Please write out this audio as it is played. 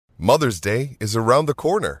Mother's Day is around the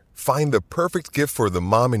corner. Find the perfect gift for the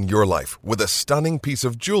mom in your life with a stunning piece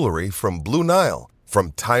of jewelry from Blue Nile.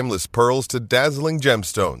 From timeless pearls to dazzling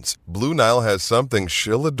gemstones, Blue Nile has something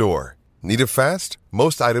she'll adore. Need it fast?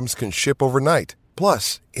 Most items can ship overnight.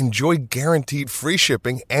 Plus, enjoy guaranteed free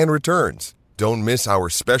shipping and returns. Don't miss our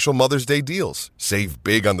special Mother's Day deals. Save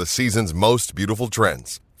big on the season's most beautiful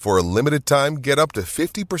trends. For a limited time, get up to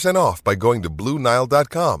 50% off by going to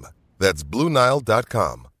BlueNile.com. That's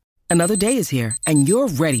BlueNile.com. Another day is here, and you're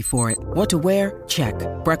ready for it. What to wear? Check.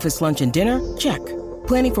 Breakfast, lunch, and dinner? Check.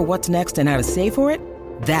 Planning for what's next and how to save for it?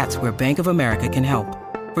 That's where Bank of America can help.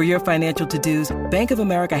 For your financial to-dos, Bank of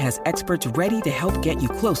America has experts ready to help get you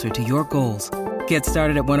closer to your goals. Get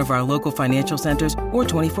started at one of our local financial centers or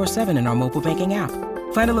 24/7 in our mobile banking app.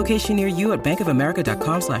 Find a location near you at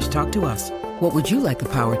bankofamerica.com/talktous. What would you like the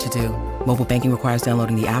power to do? Mobile banking requires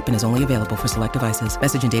downloading the app and is only available for select devices.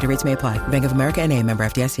 Message and data rates may apply. Bank of America N.A., member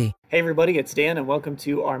FDIC. Hey everybody, it's Dan and welcome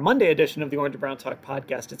to our Monday edition of the Orange and Brown Talk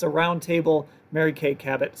podcast. It's a round table. Mary Kay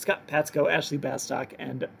Cabot, Scott Patsko, Ashley Bastock,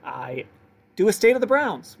 and I do a State of the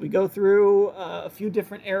Browns. We go through a few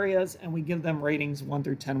different areas and we give them ratings 1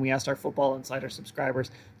 through 10. We asked our Football Insider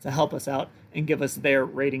subscribers to help us out and give us their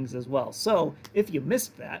ratings as well. So if you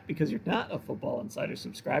missed that because you're not a Football Insider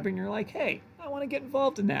subscriber and you're like, hey, I want to get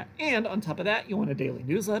involved in that. And on top of that, you want a daily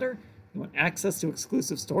newsletter, you want access to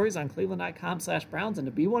exclusive stories on cleveland.com/Browns. And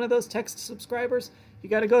to be one of those text subscribers, you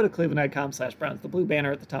got to go to cleveland.com/Browns, the blue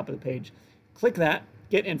banner at the top of the page. Click that,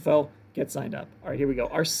 get info, get signed up. All right, here we go.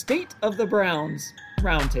 Our State of the Browns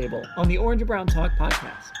roundtable on the Orange and Brown Talk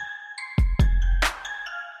podcast.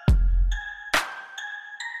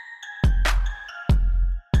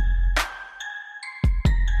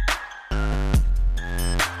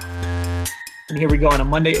 And here we go on a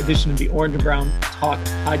Monday edition of the Orange and Brown Talk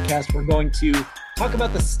podcast. We're going to talk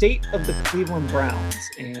about the state of the Cleveland Browns.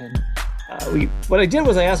 And what I did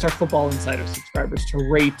was I asked our Football Insider subscribers to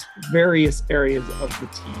rate various areas of the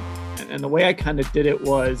team. And the way I kind of did it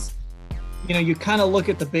was, you kind of look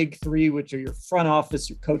at the big three, which are your front office,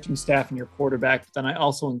 your coaching staff, and your quarterback. But then I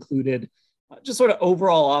also included just sort of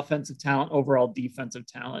overall offensive talent, overall defensive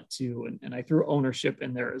talent too. And I threw ownership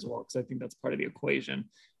in there as well, because I think that's part of the equation.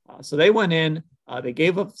 So they went in, they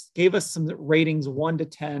gave us some ratings 1 to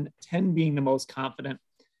 10, 10 being the most confident.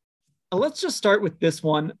 Let's just start with this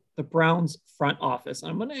one, the Browns front office.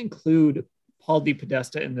 I'm going to include Paul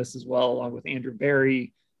DePodesta in this as well, along with Andrew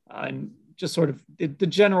Berry, and just sort of the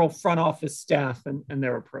general front office staff and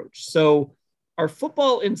their approach. So our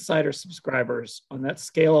Football Insider subscribers on that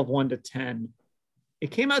scale of 1 to 10,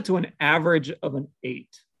 it came out to an average of an 8.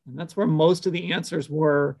 And that's where most of the answers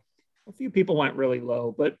were. A few people went really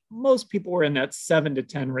low, but most people were in that 7 to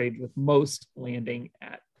 10 range, with most landing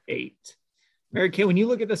at 8. Mary Kay, when you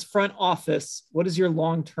look at this front office, what is your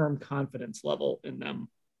long-term confidence level in them,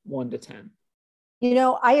 1 to 10?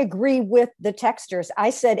 I agree with the texters. I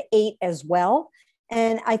said 8 as well.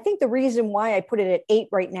 And I think the reason why I put it at 8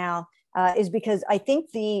 right now is because I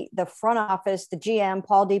think the front office, the GM,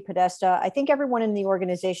 Paul DePodesta, I think everyone in the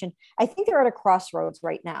organization, I think they're at a crossroads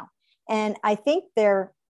right now. And I think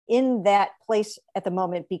they're in that place at the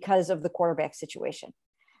moment because of the quarterback situation.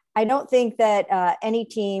 I don't think that any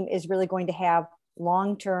team is really going to have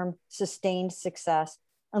long-term sustained success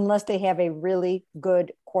unless they have a really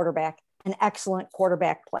good quarterback, an excellent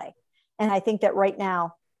quarterback play. And I think that right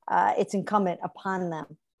now it's incumbent upon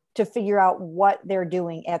them to figure out what they're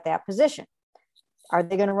doing at that position. Are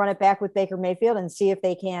they going to run it back with Baker Mayfield and see if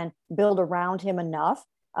they can build around him enough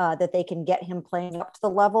that they can get him playing up to the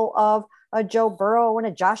level of a Joe Burrow and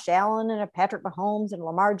a Josh Allen and a Patrick Mahomes and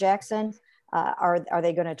Lamar Jackson? Are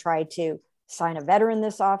they going to try to sign a veteran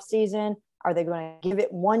this offseason? Are they going to give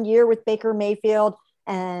it 1 year with Baker Mayfield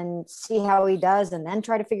and see how he does and then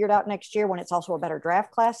try to figure it out next year when it's also a better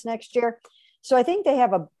draft class next year? So I think they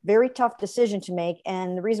have a very tough decision to make.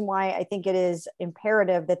 And the reason why I think it is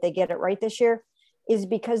imperative that they get it right this year is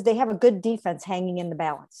because they have a good defense hanging in the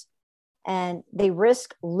balance. And they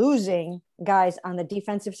risk losing guys on the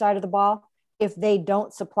defensive side of the ball if they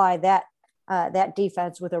don't supply that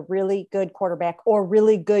defense with a really good quarterback or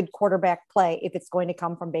really good quarterback play if it's going to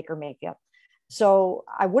come from Baker Mayfield. So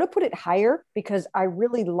I would have put it higher because I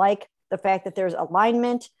really like the fact that there's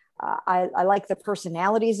alignment. I like the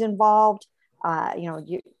personalities involved.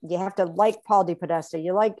 You have to like Paul DePodesta.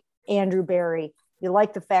 You like Andrew Berry. You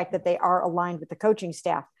like the fact that they are aligned with the coaching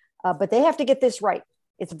staff. But they have to get this right.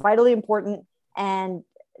 It's vitally important, and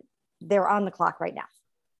they're on the clock right now.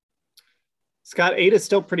 Scott, 8 is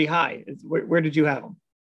still pretty high. Where did you have them?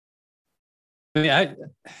 Can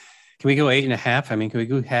we go 8.5? I mean, can we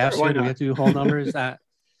go half? Sure, Do we have to do whole numbers?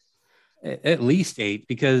 At least 8,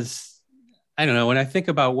 because I don't know, when I think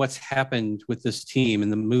about what's happened with this team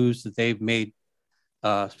and the moves that they've made,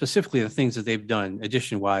 specifically the things that they've done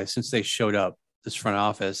addition wise since they showed up, this front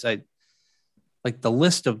office, I like the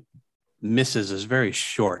list of misses is very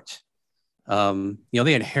short. They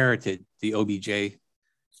inherited the OBJ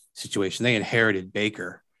situation. They inherited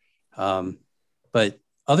Baker. But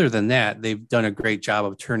other than that, they've done a great job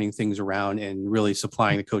of turning things around and really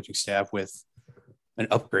supplying the coaching staff with an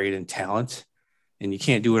upgrade in talent. And you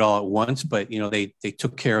can't do it all at once, but they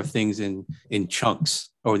took care of things in chunks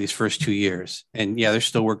over these first 2 years. And yeah, there's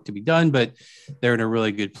still work to be done, but they're in a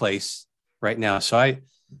really good place right now. So I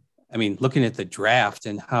mean, looking at the draft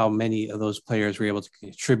and how many of those players were able to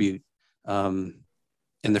contribute, and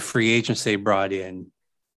the free agents they brought in,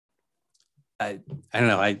 I don't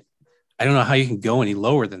know. I don't know how you can go any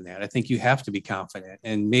lower than that. I think you have to be confident.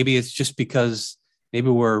 And maybe it's just because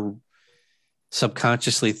maybe we're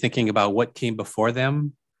subconsciously thinking about what came before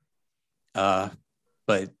them.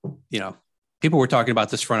 But people were talking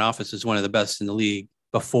about this front office as one of the best in the league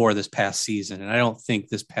before this past season. And I don't think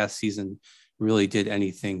this past season really did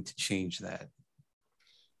anything to change that.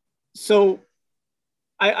 So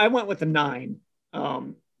I went with a 9.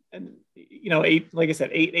 And 8, like I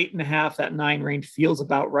said, 8.5, that 9 range feels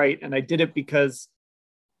about right. And I did it because,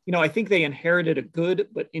 I think they inherited a good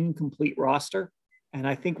but incomplete roster. And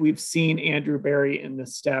I think we've seen Andrew Berry and the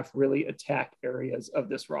staff really attack areas of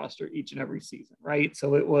this roster each and every season, right?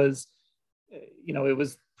 So it was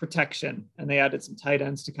protection, and they added some tight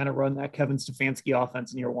ends to kind of run that Kevin Stefanski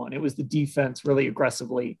offense in year 1. It was the defense really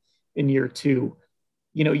aggressively in year 2.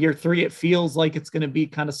 Year 3, it feels like it's going to be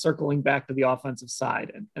kind of circling back to the offensive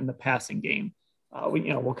side and the passing game.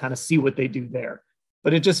 We'll kind of see what they do there.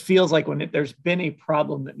 But it just feels like when there's been a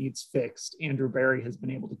problem that needs fixed, Andrew Berry has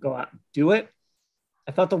been able to go out and do it.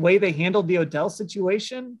 I thought the way they handled the Odell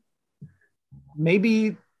situation,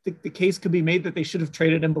 maybe the case could be made that they should have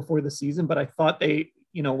traded him before the season, but I thought they,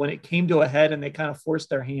 when it came to a head and they kind of forced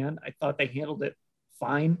their hand, I thought they handled it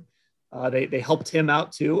fine. They helped him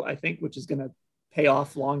out too, I think, which is going to pay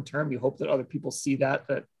off long-term. You hope that other people see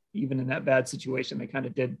that even in that bad situation, they kind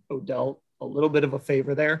of did Odell a little bit of a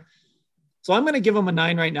favor there. So I'm going to give them a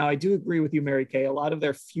 9 right now. I do agree with you, Mary Kay. A lot of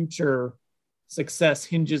their future success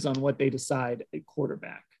hinges on what they decide at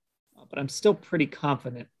quarterback. But I'm still pretty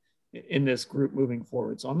confident in this group moving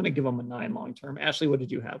forward. So I'm going to give them a 9 long-term. Ashley, what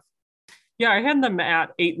did you have? Yeah, I had them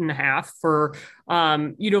at 8.5 for, I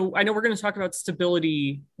know we're going to talk about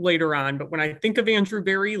stability later on, but when I think of Andrew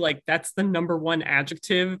Berry, like that's the number one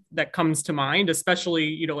adjective that comes to mind,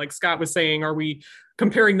 especially, like Scott was saying, are we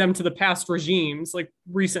comparing them to the past regimes, like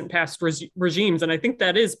recent past regimes? And I think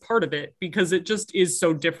that is part of it because it just is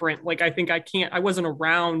so different. Like, I wasn't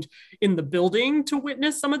around in the building to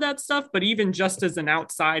witness some of that stuff, but even just as an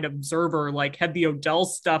outside observer, like had the Odell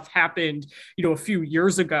stuff happened, a few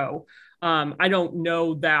years ago, I don't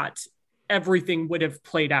know that everything would have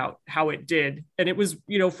played out how it did. And it was,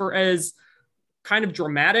 for as kind of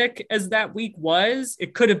dramatic as that week was,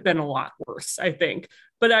 it could have been a lot worse, I think.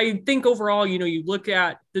 But I think overall, you look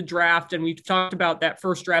at the draft, and we've talked about that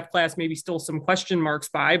first draft class, maybe still some question marks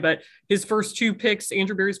by, but his first 2 picks,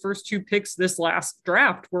 Andrew Berry's first 2 picks this last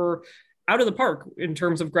draft were out of the park in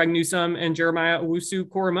terms of Greg Newsome and Jeremiah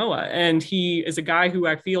Owusu-Koramoah. And he is a guy who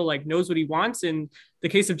I feel like knows what he wants. In the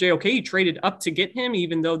case of JOK, he traded up to get him,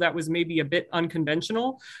 even though that was maybe a bit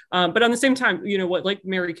unconventional. But on the same time, what, like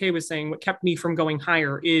Mary Kay was saying, what kept me from going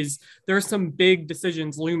higher is there are some big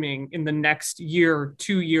decisions looming in the next year,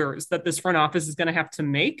 2 years that this front office is going to have to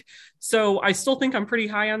make. So I still think I'm pretty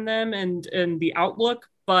high on them and the outlook,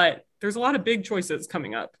 but there's a lot of big choices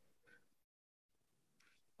coming up.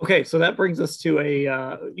 Okay, so that brings us to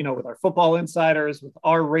with our football insiders, with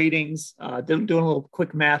our ratings, doing a little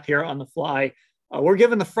quick math here on the fly. We're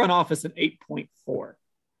giving the front office an 8.4. So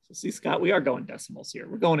see, Scott, we are going decimals here.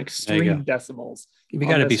 We're going extreme decimals. You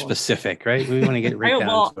got to be specific, right? We want to get right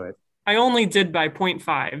down to it. I only did by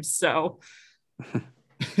 0.5, so.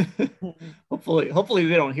 hopefully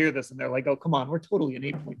they don't hear this and they're like, oh, come on, we're totally an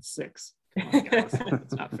 8.6.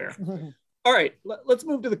 It's not fair. All right, let's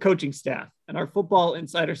move to the coaching staff. And our Football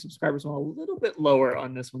Insider subscribers went a little bit lower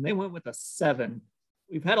on this one. They went with a 7.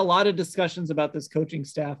 We've had a lot of discussions about this coaching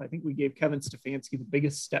staff. I think we gave Kevin Stefanski the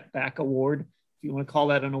biggest step back award, if you want to call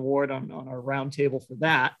that an award on our roundtable for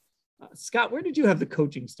that. Scott, where did you have the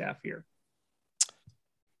coaching staff here?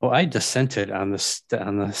 Well, I dissented on the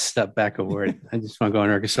step back award. I just want to go on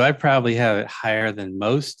record. So I probably have it higher than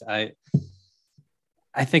most. I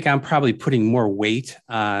think I'm probably putting more weight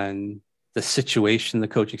on the situation the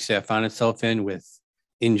coaching staff found itself in with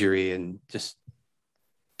injury and just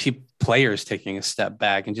players taking a step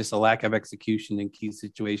back and just a lack of execution in key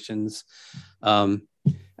situations. I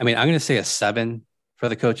mean, I'm going to say a 7 for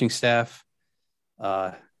the coaching staff.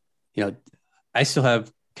 I still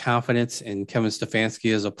have confidence in Kevin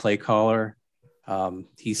Stefanski as a play caller.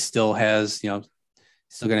 He still has, still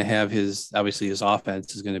going to have his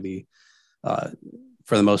offense is going to be,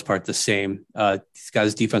 for the most part, the same. He's got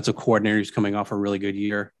his defensive coordinator who's coming off a really good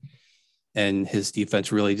year, and his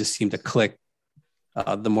defense really just seemed to click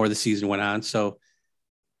the more the season went on. So,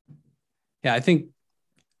 yeah,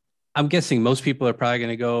 I'm guessing most people are probably going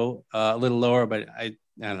to go a little lower, but I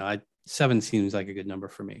don't know. 7 seems like a good number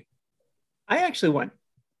for me. I actually went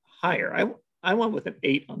higher. I went with an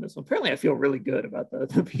 8 on this one. Apparently I feel really good about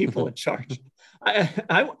the people in charge.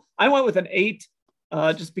 I went with an 8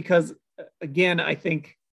 just because, again, I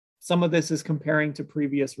think some of this is comparing to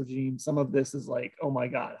previous regimes. Some of this is like, oh my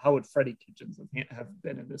God, how would Freddie Kitchens have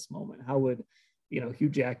been in this moment? How would, Hugh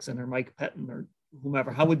Jackson or Mike Pettin or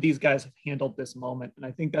whomever, how would these guys have handled this moment? And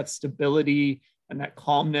I think that stability and that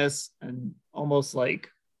calmness and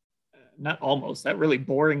that really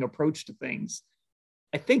boring approach to things,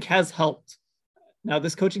 I think has helped. Now,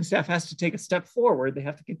 this coaching staff has to take a step forward. They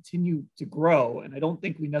have to continue to grow. And I don't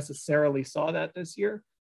think we necessarily saw that this year,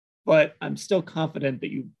 but I'm still confident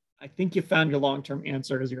that I think you found your long-term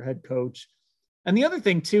answer as your head coach. And the other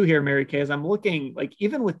thing too here, Mary Kay, is I'm looking like,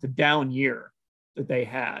 even with the down year that they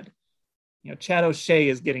had, Chad O'Shea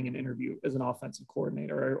is getting an interview as an offensive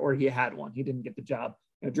coordinator, or he had one. He didn't get the job.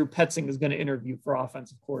 Drew Petzing is going to interview for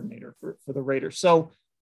offensive coordinator for the Raiders. So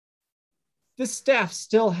this staff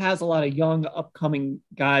still has a lot of young upcoming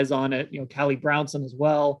guys on it. Callie Brownson as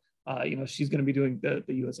well. She's going to be doing the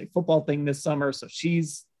USA football thing this summer. So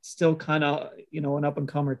she's still kind of, an up and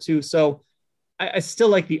comer too. So I still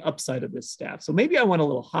like the upside of this staff. So maybe I went a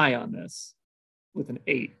little high on this with an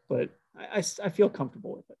 8, but I feel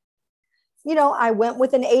comfortable with it. I went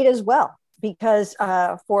with an 8 as well, because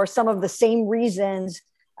for some of the same reasons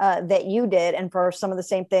that you did, and for some of the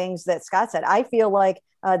same things that Scott said, I feel like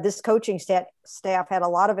this coaching staff had a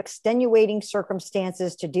lot of extenuating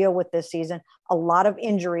circumstances to deal with this season, a lot of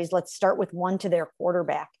injuries. Let's start with one to their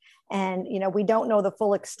quarterback. And, we don't know the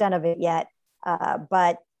full extent of it yet,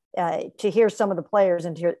 but to hear some of the players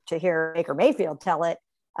and to hear Baker Mayfield tell it,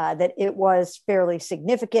 that it was fairly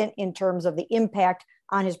significant in terms of the impact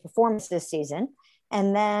on his performance this season.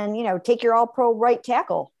 And then, take your all-pro right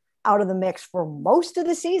tackle out of the mix for most of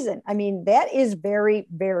the season. I mean, that is very,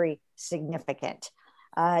 very significant.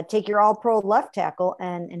 Take your all-pro left tackle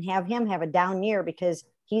and have him have a down year because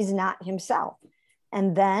he's not himself.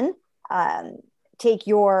 And then take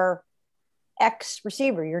your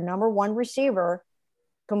ex-receiver, your number 1 receiver,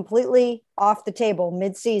 completely off the table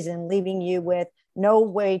mid-season, leaving you with no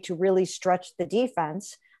way to really stretch the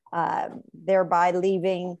defense, thereby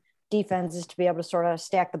leaving defenses to be able to sort of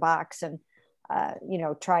stack the box and,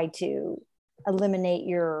 try to eliminate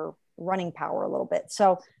your running power a little bit.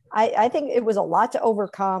 So I think it was a lot to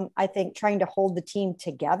overcome. I think trying to hold the team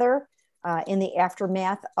together in the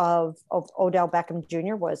aftermath of Odell Beckham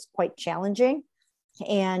Jr. was quite challenging.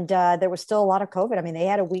 And there was still a lot of COVID. I mean, they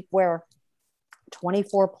had a week where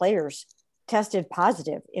 24 players tested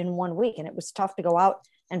positive in 1 week, and it was tough to go out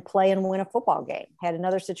and play and win a football game. Had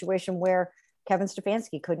another situation where Kevin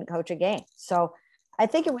Stefanski couldn't coach a game. So I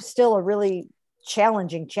think it was still a really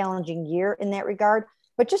challenging year in that regard.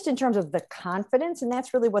 But just in terms of the confidence, and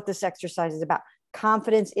that's really what this exercise is about,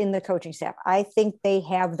 confidence in the coaching staff. I think they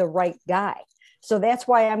have the right guy. So that's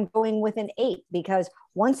why I'm going with an 8, because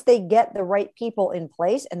once they get the right people in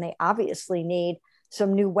place, and they obviously need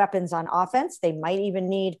some new weapons on offense, they might even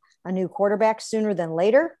need a new quarterback sooner than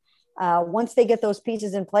later. Once they get those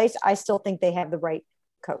pieces in place, I still think they have the right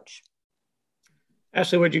coach.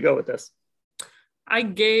 Ashley, where'd you go with this? I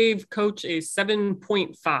gave Coach a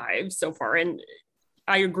 7.5 so far. And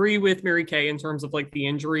I agree with Mary Kay in terms of like the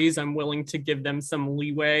injuries. I'm willing to give them some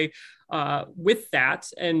leeway with that,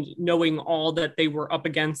 and knowing all that they were up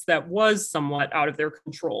against that was somewhat out of their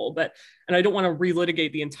control. And I don't want to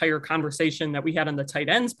relitigate the entire conversation that we had on the tight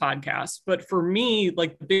ends podcast. But for me,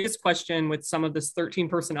 like the biggest question with some of this 13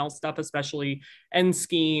 personnel stuff, especially end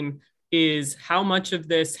scheme, is how much of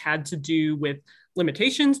this had to do with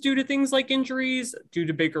limitations due to things like injuries, due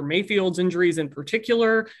to Baker Mayfield's injuries in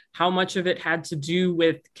particular, how much of it had to do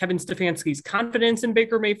with Kevin Stefanski's confidence in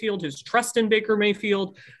Baker Mayfield, his trust in Baker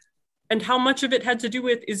Mayfield. and how much of it had to do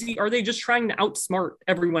with, are they just trying to outsmart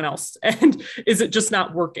everyone else? And is it just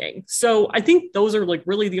not working? So I think those are like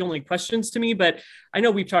really the only questions to me, but I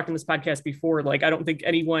know we've talked in this podcast before, like, I don't think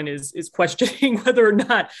anyone is questioning whether or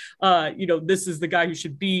not, this is the guy who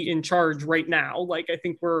should be in charge right now. Like, I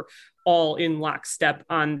think we're all in lockstep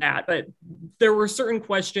on that, but there were certain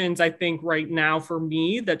questions, I think right now for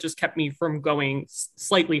me, that just kept me from going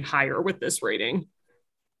slightly higher with this rating.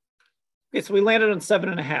 Okay. So we landed on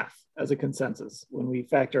 7.5 as a consensus. When we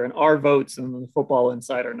factor in our votes and the Football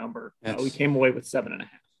Insider number, we came away with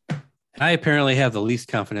 7.5. I apparently have the least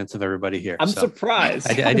confidence of everybody here. I'm surprised.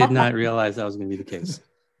 I did not realize that was going to be the case.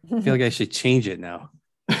 I feel like I should change it now.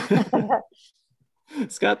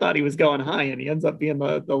 Scott thought he was going high, and he ends up being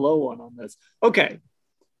the low one on this. Okay.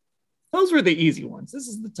 Those were the easy ones. This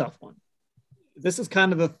is the tough one. This is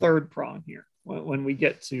kind of the third prong here when we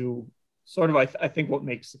get to sort of, I think, what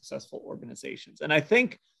makes successful organizations. And I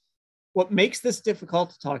think what makes this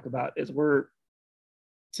difficult to talk about is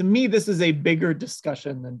to me, this is a bigger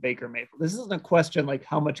discussion than Baker Mayfield. This isn't a question like,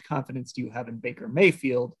 how much confidence do you have in Baker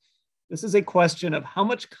Mayfield? This is a question of how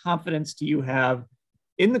much confidence do you have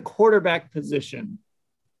in the quarterback position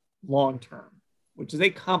long-term, which is a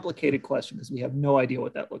complicated question because we have no idea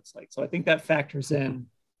what that looks like. So I think that factors in.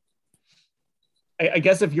 I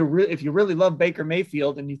guess if you really love Baker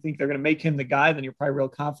Mayfield and you think they're going to make him the guy, then you're probably real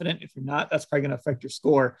confident. If you're not, that's probably going to affect your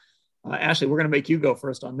score. Ashley, we're going to make you go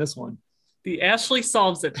first on this one. The Ashley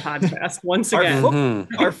Solves It podcast. Once again,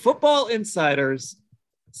 our Football Insiders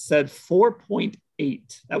said 4.8.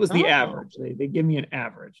 That was the average. They give me an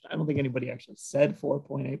average. I don't think anybody actually said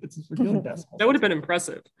 4.8, but since we're doing decimals, that would have been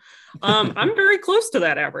impressive. I'm very close to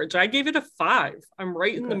that average. I gave it a 5. I'm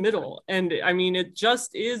right in the middle. And I mean, it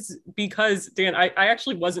just is because, Dan, I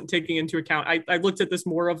actually wasn't taking into account. I looked at this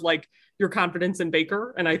more of like your confidence in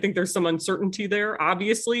Baker. And I think there's some uncertainty there,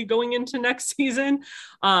 obviously, going into next season.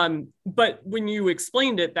 But when you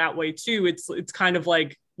explained it that way too, it's kind of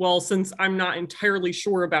like, well, since I'm not entirely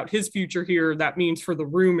sure about his future here, that means for the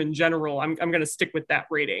room in general, I'm going to stick with that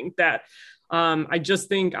rating. That I just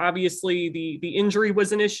think obviously the injury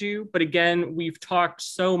was an issue, but again, we've talked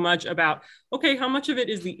so much about, okay, how much of it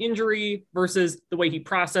is the injury versus the way he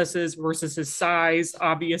processes versus his size?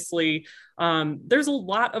 Obviously, there's a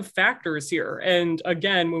lot of factors here. And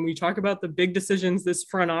again, when we talk about the big decisions this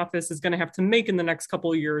front office is going to have to make in the next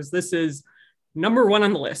couple of years, this is number one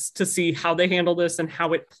on the list to see how they handle this and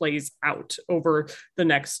how it plays out over the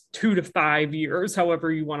next 2 to 5 years, however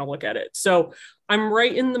you want to look at it. So I'm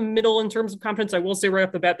right in the middle in terms of confidence. I will say right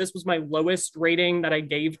off the bat, this was my lowest rating that I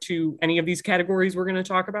gave to any of these categories we're going to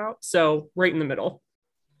talk about. So right in the middle.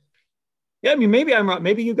 Yeah, I mean, maybe I'm wrong.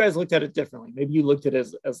 Maybe you guys looked at it differently. Maybe you looked at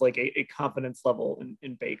it as like a confidence level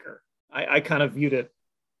in Baker. I kind of viewed it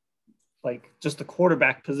like just the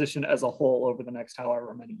quarterback position as a whole over the next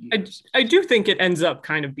however many years. I do think it ends up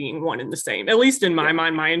kind of being one and the same, at least in my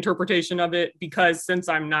mind, my interpretation of it, because since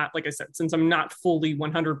I'm not, like I said, since I'm not fully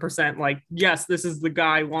 100% like, yes, this is the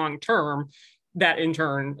guy long-term, that in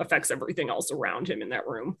turn affects everything else around him in that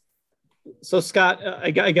room. So Scott,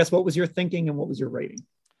 I guess what was your thinking and what was your rating?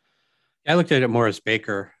 I looked at it more as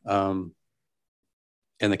Baker and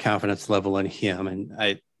the confidence level in him. And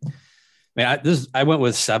I went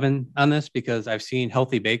with 7 on this because I've seen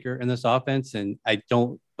healthy Baker in this offense, and I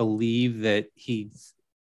don't believe that he's,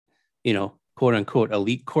 quote unquote,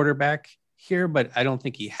 elite quarterback here, but I don't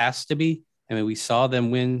think he has to be. I mean, we saw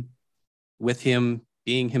them win with him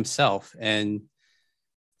being himself, and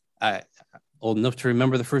I old enough to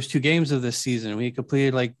remember the first 2 games of this season. We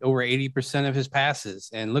completed like over 80% of his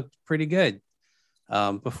passes and looked pretty good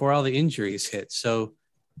before all the injuries hit. So,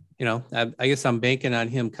 I guess I'm banking on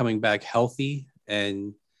him coming back healthy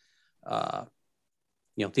and,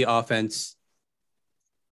 the offense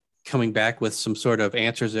coming back with some sort of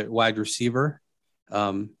answers at wide receiver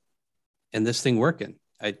and this thing working.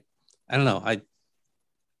 I don't know.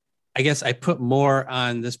 I guess I put more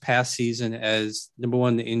on this past season as number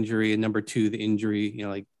 1, the injury, and number 2, the injury,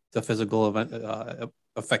 like the physical event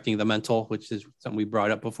affecting the mental, which is something we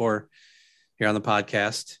brought up before here on the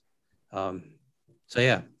podcast. So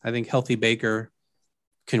yeah, I think healthy Baker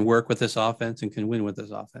can work with this offense and can win with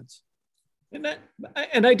this offense.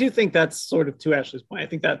 And I do think that's sort of to Ashley's point. I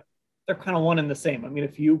think that they're kind of one and the same. I mean,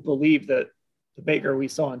 if you believe that the Baker we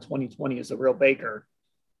saw in 2020 is a real Baker,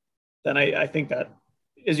 then I think that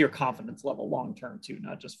is your confidence level long-term too,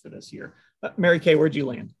 not just for this year. Mary Kay, where'd you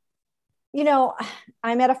land?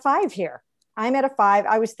 I'm at a 5 here. I'm at a 5.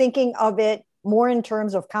 I was thinking of it more in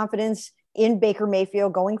terms of confidence in Baker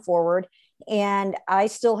Mayfield going forward. And I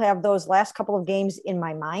still have those last couple of games in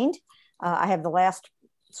my mind. I have the last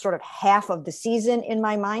sort of half of the season in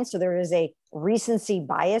my mind. So there is a recency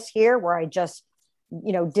bias here where I just,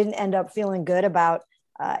 didn't end up feeling good about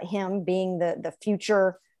him being the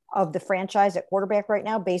future of the franchise at quarterback right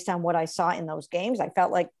now, based on what I saw in those games. I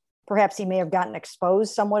felt like perhaps he may have gotten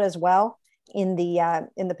exposed somewhat as well in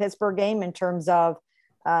the Pittsburgh game in terms of,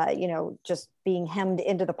 just being hemmed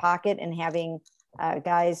into the pocket and having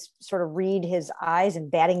guys sort of read his eyes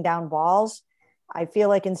and batting down balls. I feel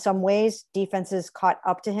like in some ways defenses caught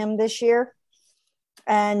up to him this year.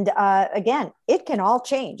 And again, it can all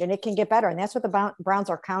change and it can get better. And that's what the Browns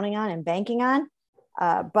are counting on and banking on.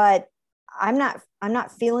 But I'm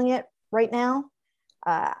not feeling it right now.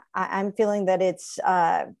 I'm feeling that it's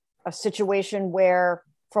a situation where,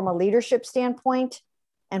 from a leadership standpoint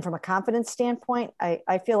and from a confidence standpoint,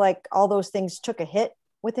 I feel like all those things took a hit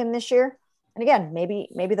with him this year. And again,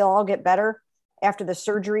 maybe they'll all get better after the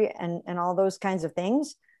surgery and all those kinds of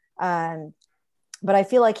things. But I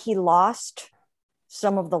feel like he lost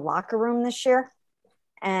some of the locker room this year.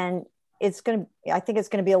 And I think it's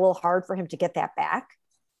going to be a little hard for him to get that back.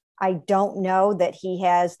 I don't know that he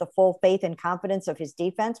has the full faith and confidence of his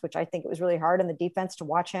defense, which I think it was really hard on the defense to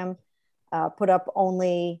watch him put up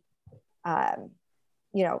only,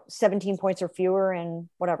 17 points or fewer in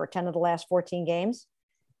 10 of the last 14 games.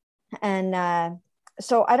 And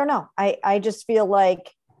so I don't know. I just feel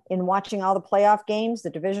like in watching all the playoff games, the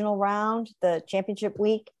divisional round, the championship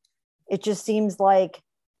week, it just seems like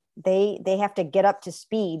they have to get up to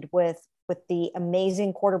speed with the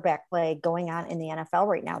amazing quarterback play going on in the NFL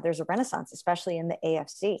right now. There's a renaissance, especially in the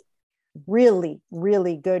AFC. Really,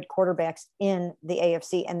 really good quarterbacks in the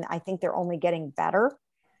AFC. And I think they're only getting better.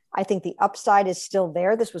 I think the upside is still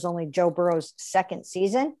there. This was only Joe Burrow's second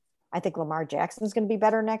season. I think Lamar Jackson's going to be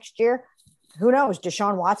better next year. Who knows?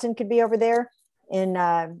 Deshaun Watson could be over there in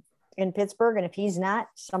Pittsburgh. And if he's not,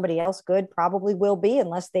 somebody else good probably will be,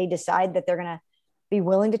 unless they decide that they're going to be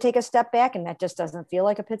willing to take a step back. And that just doesn't feel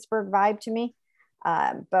like a Pittsburgh vibe to me.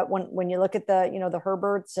 But when you look at the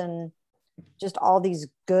Herberts and just all these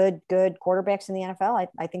good quarterbacks in the NFL,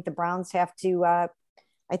 I think the Browns have to, I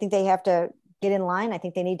think they have to get in line. I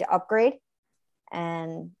think they need to upgrade,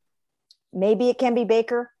 and maybe it can be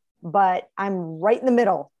Baker, but I'm right in the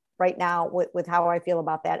middle right now with how I feel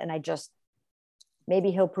about that. And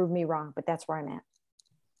maybe he'll prove me wrong, but that's where I'm at.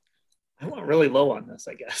 I went really low on this,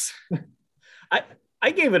 I guess.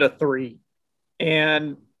 I gave it a 3,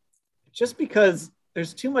 and just because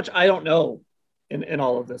there's too much I don't know in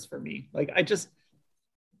all of this for me. Like,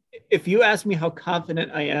 if you ask me how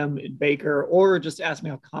confident I am in Baker, or just ask me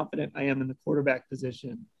how confident I am in the quarterback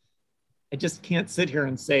position, I just can't sit here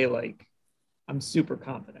and say, like, I'm super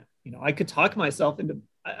confident. I could talk myself into,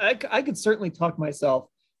 I could certainly talk myself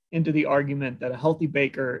into the argument that a healthy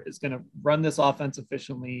Baker is going to run this offense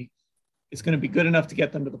efficiently. It's going to be good enough to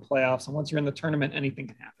get them to the playoffs. And once you're in the tournament, anything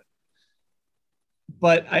can happen.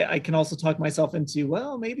 But I can also talk myself into,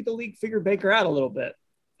 well, maybe the league figured Baker out a little bit.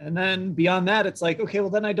 And then beyond that, it's like, okay, well,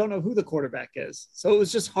 then I don't know who the quarterback is. So it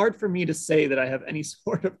was just hard for me to say that I have any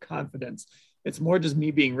sort of confidence. It's more just me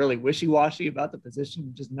being really wishy-washy about the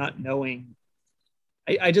position, just not knowing.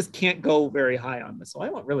 I just can't go very high on this. So I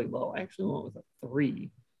went really low. I actually went with a 3,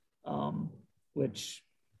 which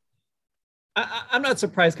I'm not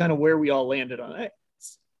surprised kind of where we all landed on it.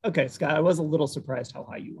 Okay, Scott, I was a little surprised how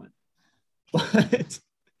high you went. But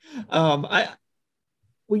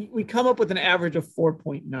we come up with an average of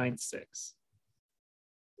 4.96.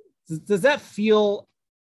 Does that feel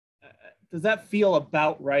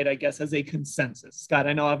about right, I guess, as a consensus? Scott,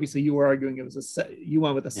 I know obviously you were arguing it was you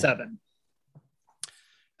went with a 7.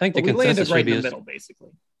 I think the consensus landed right in the middle, basically.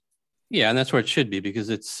 Yeah, and that's where it should be, because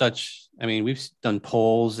it's such, I mean, we've done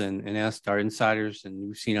polls and asked our insiders, and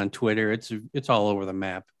we've seen on Twitter, it's all over the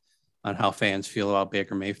map on how fans feel about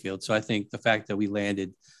Baker Mayfield. So I think the fact that we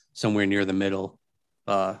landed somewhere near the middle,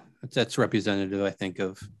 that's representative, I think,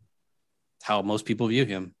 of how most people view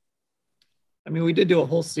him. I mean, we did do a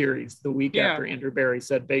whole series the week after Andrew Berry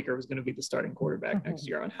said Baker was going to be the starting quarterback next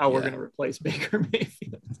year on how we're going to replace Baker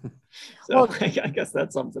Mayfield. So I guess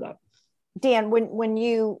that sums it up. Dan, when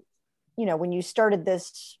you started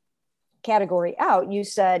this category out, you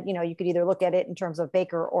said, you could either look at it in terms of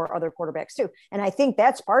Baker or other quarterbacks too. And I think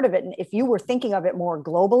that's part of it. And if you were thinking of it more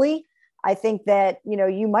globally, I think that,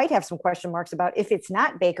 you might have some question marks about, if it's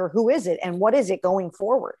not Baker, who is it and what is it going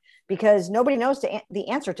forward? Because nobody knows the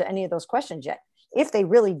answer to any of those questions yet. If they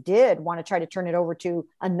really did want to try to turn it over to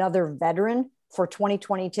another veteran for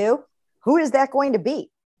 2022, who is that going to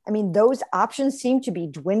be? I mean, those options seem to be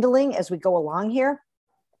dwindling as we go along here.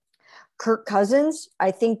 Kirk Cousins,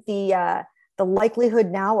 I think the The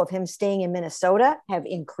likelihood now of him staying in Minnesota have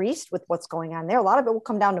increased with what's going on there. A lot of it will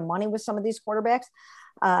come down to money with some of these quarterbacks.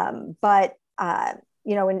 But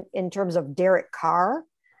in terms of Derek Carr,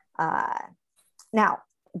 now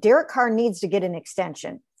Derek Carr needs to get an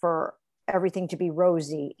extension for everything to be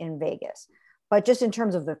rosy in Vegas. But just in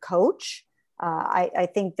terms of the coach, I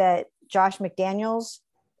think that Josh McDaniels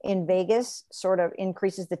in Vegas sort of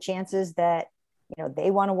increases the chances that,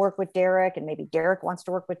 they want to work with Derek, and maybe Derek wants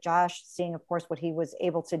to work with Josh, seeing, of course, what he was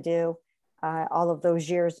able to do all of those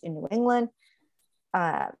years in New England.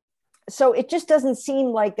 So it just doesn't seem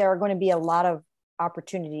like there are going to be a lot of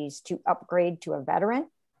opportunities to upgrade to a veteran.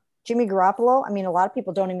 Jimmy Garoppolo, I mean, a lot of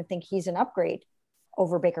people don't even think he's an upgrade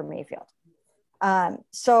over Baker Mayfield.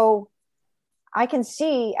 So I can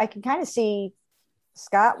kind of see,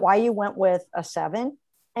 Scott, why you went with a 7.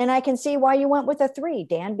 And I can see why you went with a 3,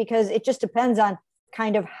 Dan, because it just depends on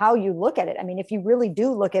kind of how you look at it. I mean, if you really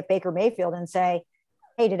do look at Baker Mayfield and say,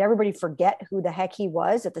 hey, did everybody forget who the heck he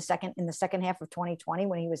was in the second half of 2020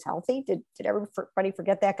 when he was healthy? Did everybody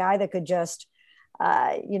forget that guy that could just,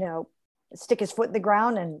 stick his foot in the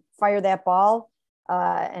ground and fire that ball,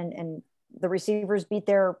 and the receivers beat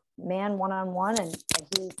their man one-on-one, and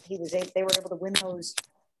they were able to win those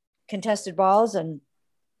contested balls and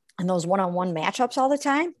those one-on-one matchups all the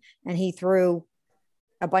time. And he threw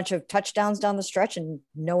a bunch of touchdowns down the stretch and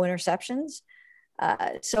no interceptions.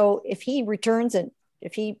 So if he returns and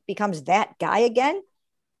if he becomes that guy again,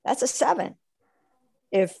 that's a 7.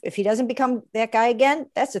 If he doesn't become that guy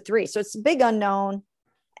again, that's a 3. So it's a big unknown,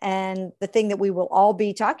 and the thing that we will all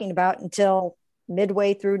be talking about until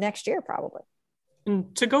midway through next year, probably.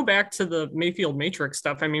 And to go back to the Mayfield Matrix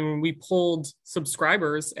stuff, I mean, when we polled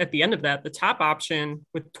subscribers at the end of that, the top option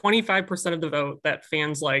with 25% of the vote that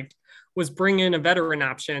fans liked was bring in a veteran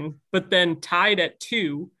option, but then tied at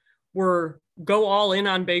 2 were go all in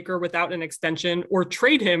on Baker without an extension or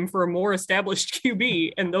trade him for a more established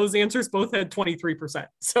QB. And those answers both had 23%.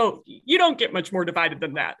 So you don't get much more divided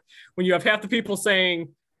than that when you have half the people saying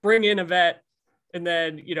bring in a vet and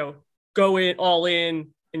then, go in all in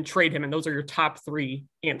and trade him. And those are your top 3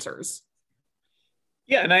 answers.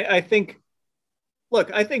 Yeah. And I think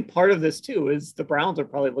part of this too is the Browns are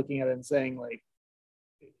probably looking at it and saying, like,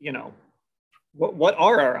 what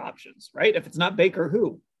are our options, right? If it's not Baker,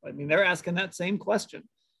 who? I mean, they're asking that same question.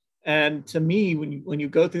 And to me, when you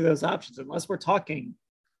go through those options, unless we're talking,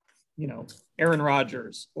 Aaron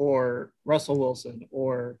Rodgers or Russell Wilson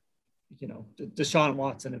or, Deshaun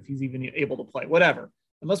Watson, if he's even able to play, whatever,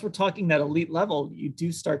 unless we're talking that elite level, you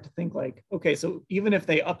do start to think like, okay, so even if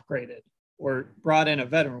they upgraded or brought in a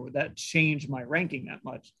veteran, would that change my ranking that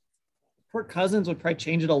much? Kirk Cousins would probably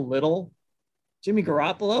change it a little. Jimmy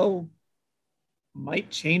Garoppolo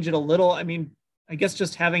might change it a little. I mean, I guess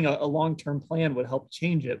just having a long-term plan would help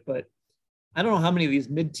change it, but I don't know how many of these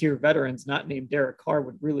mid-tier veterans not named Derek Carr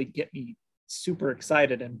would really get me super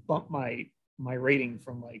excited and bump my rating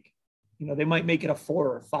from, like, they might make it a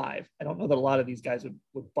 4 or 5. I don't know that a lot of these guys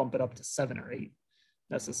would bump it up to 7 or 8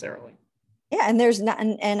 necessarily. Yeah. And there's not,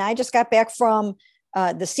 and I just got back from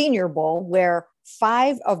the Senior Bowl where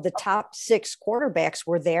 5 of the top 6 quarterbacks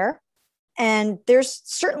were there. And there's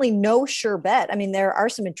certainly no sure bet. I mean, there are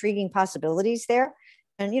some intriguing possibilities there.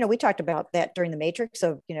 And, we talked about that during the Matrix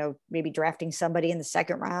of, maybe drafting somebody in the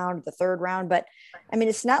 2nd round, the 3rd round. But I mean,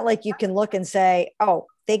 it's not like you can look and say, oh,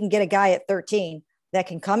 they can get a guy at 13 that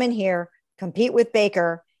can come in here, compete with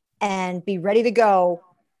Baker, and be ready to go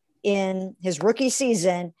in his rookie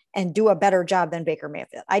season and do a better job than Baker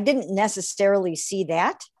Mayfield. I didn't necessarily see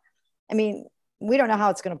that. I mean, we don't know how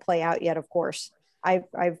it's going to play out yet, of course. I've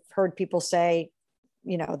heard people say,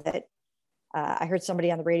 that I heard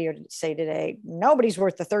somebody on the radio say today, nobody's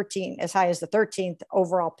worth as high as the 13th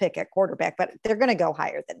overall pick at quarterback, but they're going to go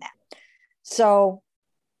higher than that. So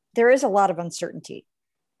there is a lot of uncertainty.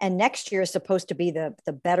 And next year is supposed to be the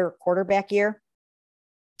better quarterback year,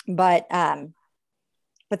 but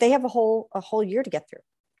they have a whole year to get through.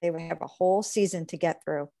 They have a whole season to get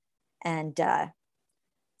through, and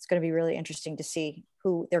it's going to be really interesting to see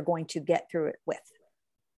who they're going to get through it with.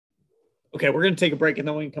 Okay, we're going to take a break, and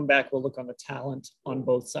then when we come back, we'll look on the talent on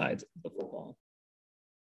both sides of the football.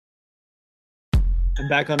 I'm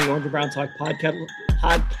back on the Orange and Brown Talk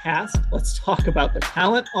podcast. Let's talk about the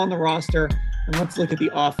talent on the roster, and let's look at the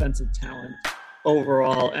offensive talent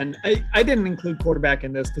overall. And I didn't include quarterback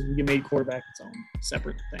in this because we made quarterback its own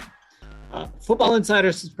separate thing. Football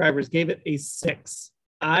Insider subscribers gave it a 6.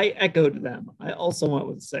 I echoed them. I also went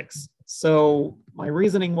with 6. So my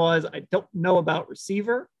reasoning was I don't know about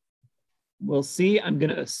receiver. We'll see. I'm going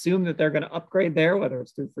to assume that they're going to upgrade there, whether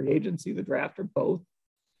it's through free agency, the draft, or both.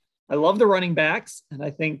 I love the running backs, and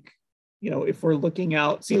I think if we're looking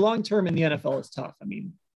out, long term in the NFL is tough. I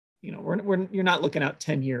mean, you're not looking out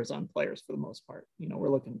 10 years on players for the most part. We're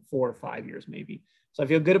looking 4 or 5 years maybe. So I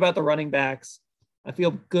feel good about the running backs. I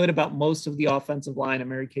feel good about most of the offensive line. And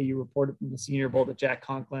Mary Kay, you reported from the Senior Bowl that Jack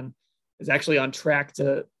Conklin is actually on track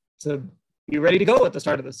to be ready to go at the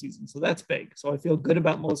start of the season. So that's big. So I feel good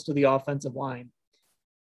about most of the offensive line.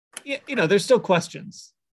 There's still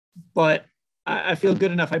questions, but I feel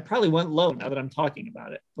good enough. I probably went low now that I'm talking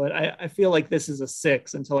about it, but I feel like this is a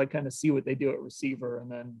 6 until I kind of see what they do at receiver.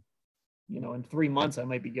 And then, in 3 months, I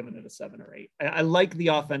might be giving it a 7 or 8. I like the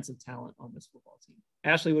offensive talent on this football team.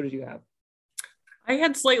 Ashley, what did you have? I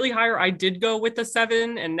had slightly higher. I did go with the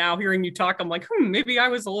 7, and now hearing you talk, I'm like, maybe I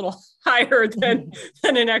was a little higher than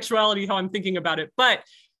in actuality how I'm thinking about it. But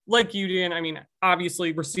like you, Dan, I mean,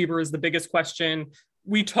 obviously receiver is the biggest question.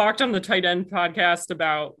 We talked on the tight end podcast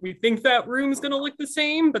about, we think that room's going to look the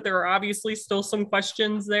same, but there are obviously still some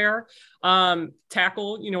questions there.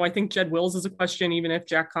 Tackle, I think Jed Wills is a question, even if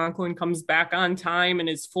Jack Conklin comes back on time and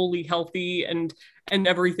is fully healthy and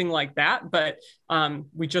everything like that. But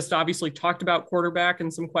we just obviously talked about quarterback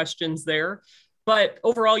and some questions there. But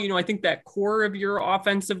overall, I think that core of your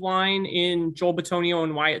offensive line in Joel Bitonio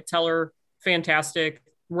and Wyatt Teller, fantastic.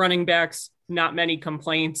 Running backs, not many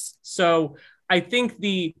complaints. So I think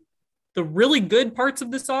the really good parts of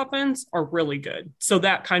this offense are really good. So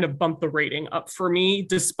that kind of bumped the rating up for me,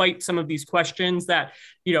 despite some of these questions that,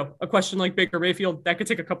 a question like Baker Mayfield, that could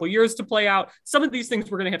take a couple of years to play out. Some of these things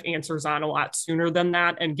we're going to have answers on a lot sooner than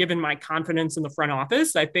that. And given my confidence in the front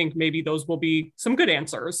office, I think maybe those will be some good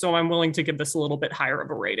answers. So I'm willing to give this a little bit higher of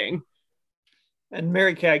a rating. And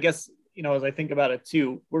Mary Kay, I guess, as I think about it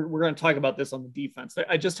too, we're going to talk about this on the defense.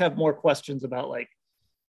 I just have more questions about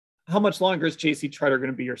how much longer is JC Tretter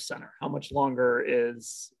going to be your center? How much longer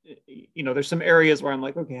is, there's some areas where I'm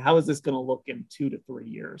like, okay, how is this going to look in 2 to 3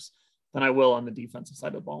 years? Than I will on the defensive side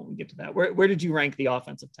of the ball when we get to that. Where did you rank the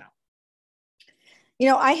offensive talent?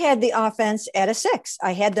 I had the offense at a 6.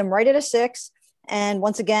 I had them right at a 6. And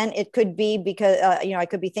once again, it could be because, I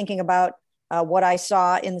could be thinking about what I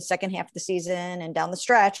saw in the second half of the season and down the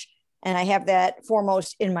stretch. And I have that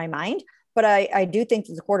foremost in my mind. But I do think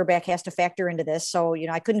that the quarterback has to factor into this. So,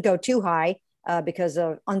 I couldn't go too high because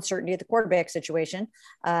of uncertainty at the quarterback situation.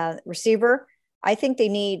 Receiver, I think they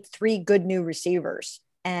need 3 good new receivers.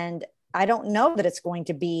 And I don't know that it's going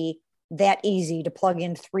to be that easy to plug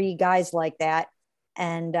in 3 guys like that.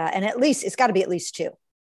 And at least it's got to be at least 2.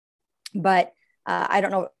 But I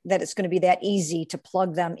don't know that it's going to be that easy to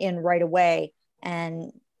plug them in right away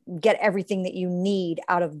and get everything that you need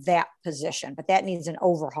out of that position. But that needs an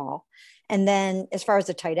overhaul. And then as far as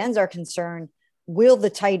the tight ends are concerned, will the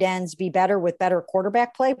tight ends be better with better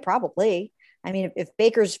quarterback play? Probably. I mean, if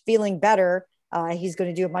Baker's feeling better, he's going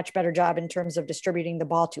to do a much better job in terms of distributing the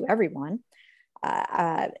ball to everyone.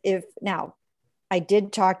 Now, I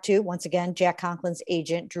did talk to, once again, Jack Conklin's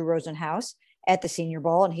agent, Drew Rosenhaus, at the Senior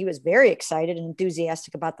Bowl, and he was very excited and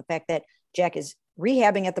enthusiastic about the fact that Jack is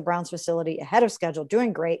rehabbing at the Browns facility ahead of schedule,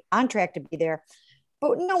 doing great, on track to be there.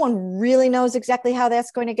 But no one really knows exactly how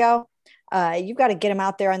that's going to go. You've got to get him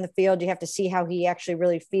out there on the field. You have to see how he actually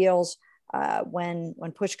really feels when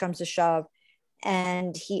push comes to shove.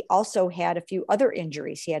 And he also had a few other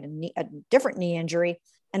injuries. He had a different knee injury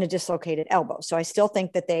and a dislocated elbow. So I still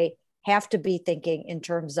think that they have to be thinking in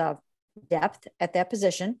terms of depth at that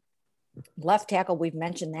position. Left tackle, we've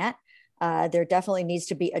mentioned that. There definitely needs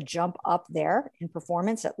to be a jump up there in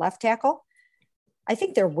performance at left tackle. I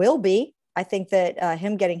think there will be. I think that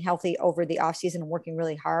him getting healthy over the offseason and working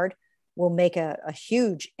really hard will make a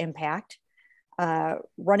huge impact.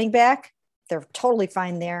 Running back, they're totally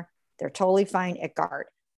fine there. They're totally fine at guard.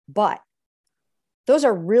 But those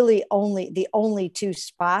are really the only 2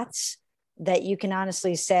 spots that you can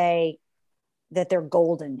honestly say that they're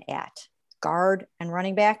golden at, guard and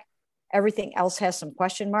running back. Everything else has some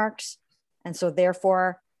question marks. And so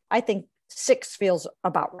therefore, I think 6 feels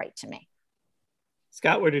about right to me.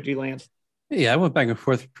 Scott, where did you land? Yeah, I went back and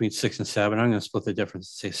forth between 6 and 7. I'm going to split the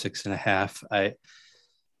difference and say 6.5.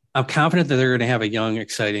 I'm confident that they're going to have a young,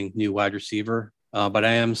 exciting new wide receiver, but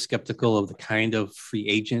I am skeptical of the kind of free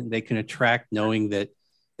agent they can attract, knowing that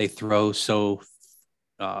they throw so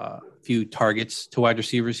few targets to wide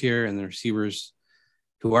receivers here, and the receivers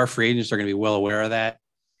who are free agents are going to be well aware of that.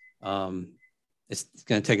 It's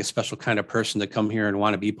going to take a special kind of person to come here and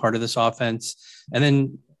want to be part of this offense. And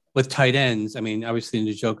then with tight ends, I mean, obviously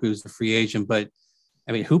Njoku is the free agent, but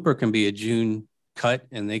I mean, Hooper can be a June cut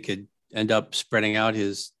and they could end up spreading out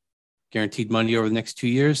his guaranteed money over the next 2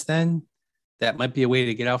 years. Then that might be a way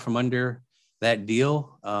to get out from under that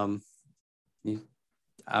deal. I'm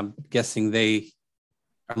guessing they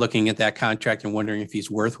are looking at that contract and wondering if he's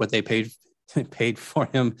worth what they paid for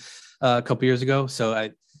him a couple years ago. So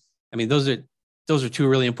I mean, those are two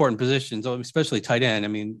really important positions, especially tight end. I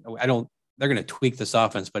mean, they're going to tweak this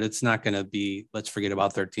offense, but it's not going to be, let's forget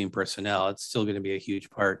about 13 personnel. It's still going to be a huge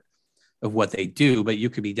part of what they do, but you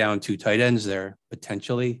could be down 2 tight ends there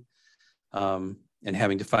potentially, and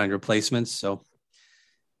having to find replacements. So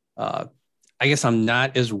I guess I'm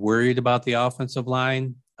not as worried about the offensive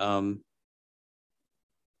line as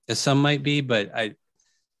some might be, but I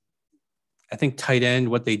think tight end,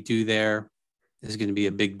 what they do there is going to be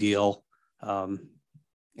a big deal. And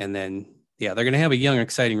then, they're going to have a young,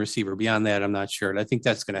 exciting receiver. Beyond that, I'm not sure. And I think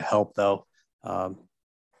that's going to help, though. I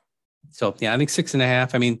think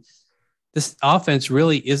 6.5. I mean, this offense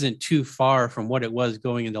really isn't too far from what it was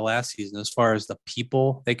going into last season as far as the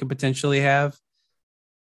people they could potentially have.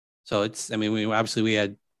 So we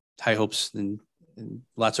had high hopes and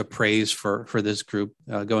lots of praise for this group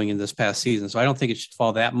going into this past season. So I don't think it should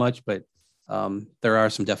fall that much, but there are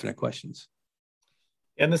some definite questions.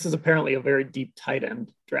 And this is apparently a very deep tight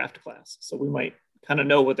end draft class. So we might kind of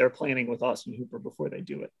know what they're planning with Austin Hooper before they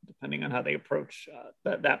do it, depending on how they approach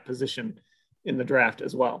that position in the draft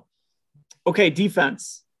as well. Okay,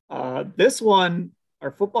 defense. This one,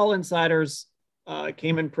 our Football Insiders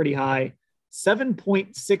came in pretty high.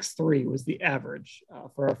 7.63 was the average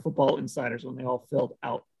for our Football Insiders when they all filled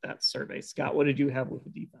out that survey. Scott, what did you have with the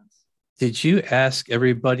defense? Did you ask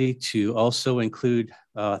everybody to also include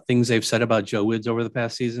things they've said about Joe Woods over the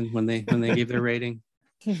past season when they gave their rating?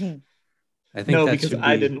 I think no, because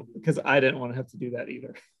I didn't want to have to do that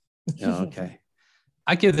either. Oh, okay.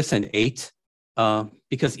 I give this an 8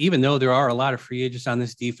 because even though there are a lot of free agents on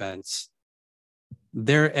this defense,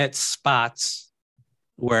 they're at spots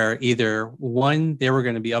where either one, they were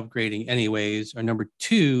going to be upgrading anyways, or number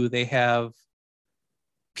 2, they have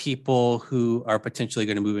people who are potentially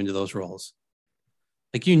going to move into those roles.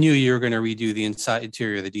 Like you knew you were going to redo the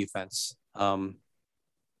interior of the defense.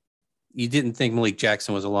 You didn't think Malik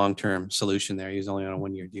Jackson was a long-term solution there. He was only on a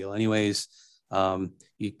 1-year deal anyways.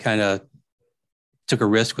 You kind of took a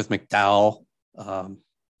risk with McDowell.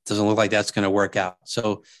 Doesn't look like that's going to work out.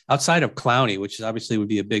 So outside of Clowney, which obviously would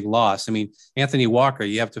be a big loss. I mean, Anthony Walker,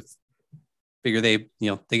 you have to figure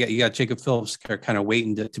you got Jacob Phillips kind of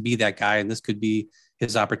waiting to be that guy. And this could be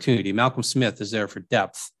his opportunity. Malcolm Smith is there for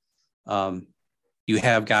depth. You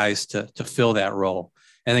have guys to fill that role.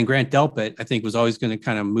 And then Grant Delpit, I think, was always going to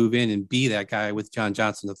kind of move in and be that guy with John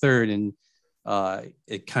Johnson III. And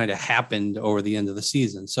it kind of happened over the end of the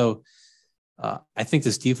season. So I think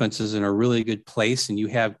this defense is in a really good place, and you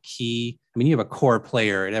have you have a core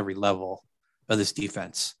player at every level of this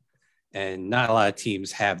defense, and not a lot of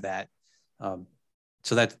teams have that.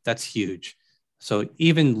 So that's huge. So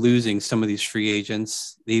even losing some of these free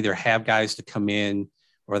agents, they either have guys to come in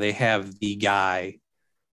or they have the guy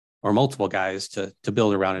or multiple guys to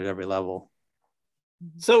build around at every level.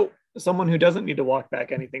 So someone who doesn't need to walk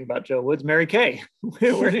back anything about Joe Woods, Mary Kay,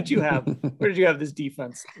 where did you have this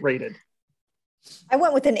defense rated? I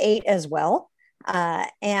went with an 8 as well.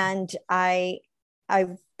 And I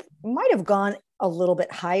might have gone a little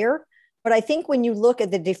bit higher, but I think when you look at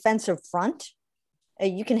the defensive front,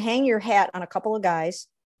 you can hang your hat on a couple of guys,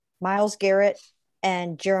 Myles Garrett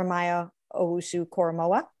and Jeremiah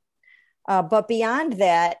Owusu-Koramoah. But beyond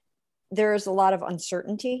that, there's a lot of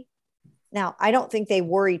uncertainty. Now, I don't think they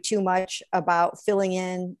worry too much about filling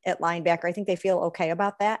in at linebacker. I think they feel okay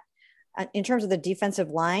about that. In terms of the defensive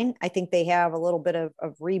line, I think they have a little bit of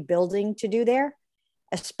rebuilding to do there,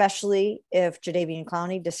 especially if Jadeveon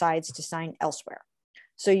Clowney decides to sign elsewhere.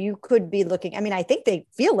 So you could be looking, I think they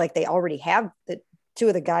feel like they already have the 2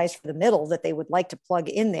 of the guys for the middle that they would like to plug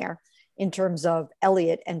in there in terms of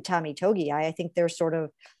Elliott and Tommy Togiai. I think they're sort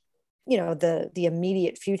of, the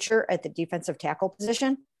immediate future at the defensive tackle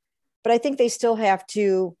position. But I think they still have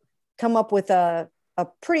to come up with a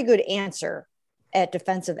pretty good answer at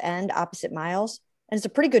defensive end opposite Myles. And it's a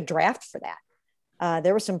pretty good draft for that.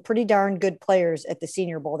 There were some pretty darn good players at the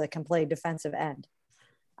Senior Bowl that can play defensive end.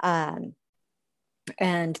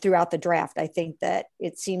 And throughout the draft, I think that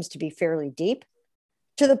it seems to be fairly deep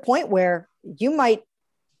to the point where you might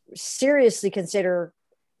seriously consider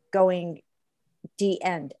going D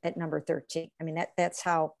end at number 13. That's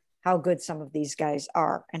how good some of these guys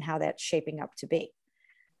are and how that's shaping up to be.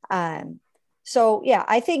 So yeah,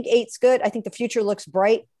 I think 8's good. I think the future looks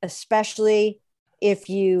bright, especially if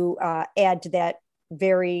you add to that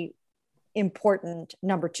very important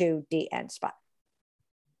number 2 D end spot.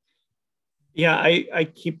 Yeah,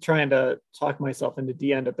 I keep trying to talk myself into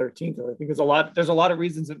D end at 13th. I think there's a lot of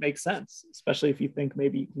reasons it makes sense, especially if you think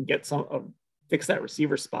maybe you can get fix that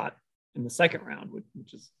receiver spot in the second round,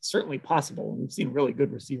 which is certainly possible. And we've seen really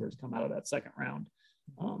good receivers come out of that second round,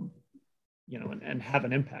 and have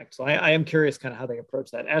an impact. So I am curious kind of how they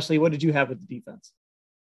approach that. Ashley, what did you have with the defense?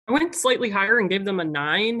 I went slightly higher and gave them a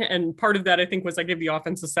 9. And part of that, I think, was I gave the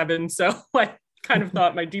offense a 7. So I kind of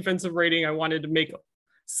thought my defensive rating, I wanted to make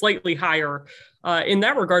slightly higher in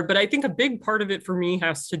that regard. But I think a big part of it for me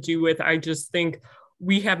has to do with, I just think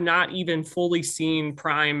we have not even fully seen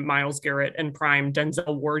prime Myles Garrett and prime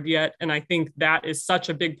Denzel Ward yet. And I think that is such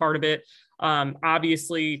a big part of it.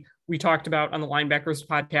 Obviously, we talked about on the Linebackers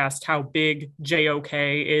podcast how big JOK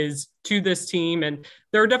is to this team. And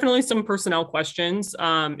there are definitely some personnel questions.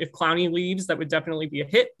 If Clowney leaves, that would definitely be a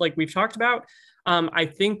hit, like we've talked about. I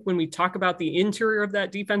think when we talk about the interior of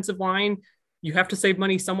that defensive line, you have to save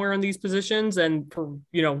money somewhere on these positions. And for,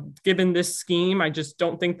 given this scheme, I just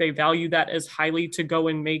don't think they value that as highly to go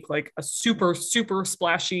and make like a super, super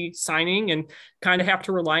splashy signing and kind of have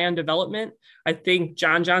to rely on development. I think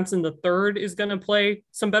John Johnson III is going to play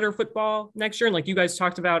some better football next year. And like you guys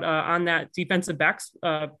talked about on that defensive backs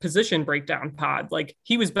position breakdown pod, like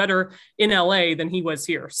he was better in LA than he was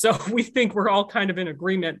here. So we think we're all kind of in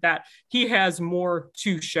agreement that he has more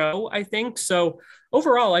to show, I think. So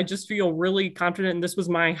overall, I just feel really confident. And this was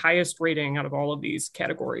my highest rating out of all of these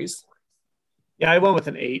categories. Yeah, I went with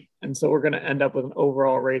an 8. And so we're going to end up with an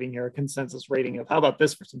overall rating here, a consensus rating of, how about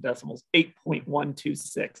this for some decimals,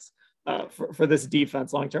 8.126 for this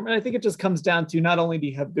defense long term. And I think it just comes down to not only do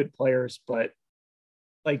you have good players, but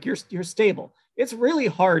like you're stable. It's really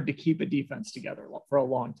hard to keep a defense together for a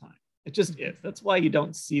long time. It just is. That's why you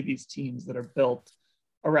don't see these teams that are built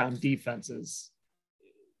around defenses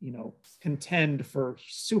contend for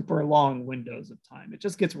super long windows of time. It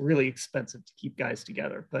just gets really expensive to keep guys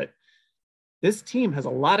together. But this team has a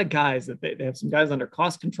lot of guys that they have some guys under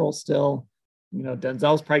cost control still.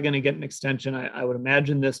 Denzel's probably going to get an extension, I would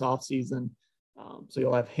imagine, this offseason. So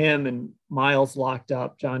you'll have him and Myles locked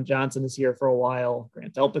up. John Johnson is here for a while.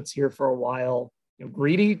 Grant Delpit's here for a while.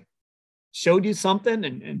 Greedy showed you something,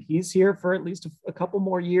 and he's here for at least a couple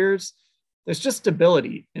more years. There's just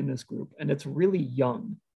stability in this group, and it's really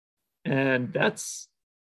young. And that's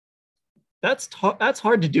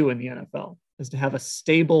hard to do in the NFL, is to have a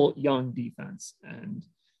stable young defense, and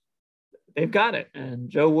they've got it. And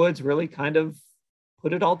Joe Woods really kind of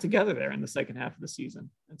put it all together there in the second half of the season.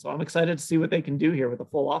 And so I'm excited to see what they can do here with a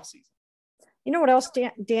full off season. You know what else,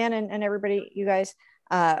 Dan and everybody, you guys,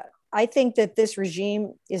 I think that this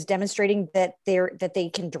regime is demonstrating that they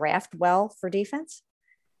can draft well for defense.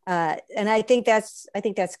 And I think that's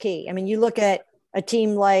key. I mean, you look at a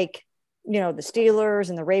team like, the Steelers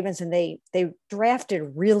and the Ravens, and they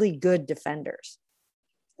drafted really good defenders.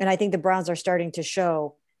 And I think the Browns are starting to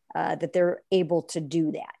show that they're able to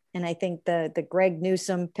do that. And I think the Greg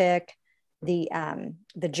Newsome pick, the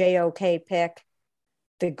JOK pick,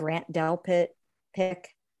 the Grant Delpit pick,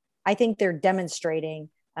 I think they're demonstrating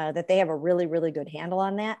that they have a really, really good handle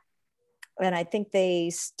on that. And I think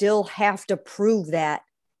they still have to prove that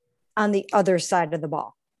on the other side of the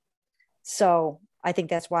ball. So I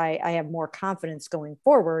think that's why I have more confidence going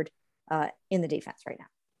forward in the defense right now.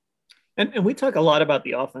 And we talk a lot about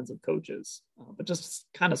the offensive coaches, but just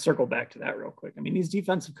kind of circle back to that real quick. I mean, these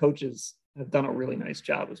defensive coaches have done a really nice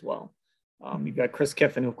job as well. You've got Chris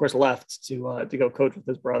Kiffin, who of course left to go coach with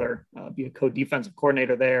his brother, be a co-defensive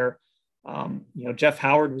coordinator there. Jeff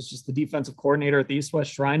Howard was just the defensive coordinator at the East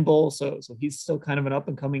West Shrine Bowl. So he's still kind of an up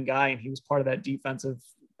and coming guy, and he was part of that defensive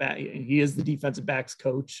back. He is the defensive backs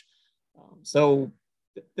coach. So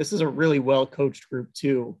this is a really well coached group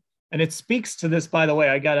too. And it speaks to this, by the way.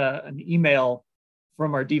 I got an email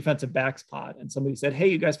from our defensive backs pod, and somebody said, "Hey,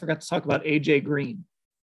 you guys forgot to talk about AJ Green."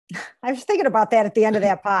 I was thinking about that at the end of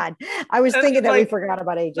that pod. I was thinking that we forgot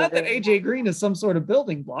about AJ. Not that AJ Green is some sort of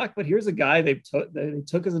building block, but here's a guy they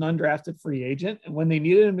took as an undrafted free agent, and when they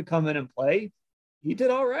needed him to come in and play, he did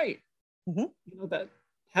all right. Mm-hmm. That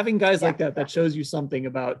having guys like that shows you something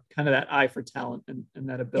about kind of that eye for talent and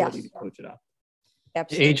that ability to coach it up.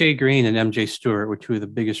 Absolutely. AJ Green and MJ Stewart were two of the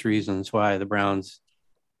biggest reasons why the Browns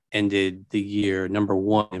ended the year number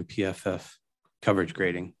 1 in PFF coverage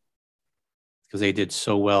grading, because they did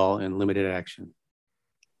so well in limited action.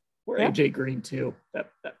 Or AJ Green too.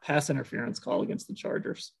 That pass interference call against the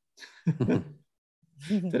Chargers.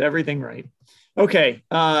 Did everything right. Okay.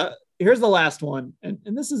 Here's the last one. And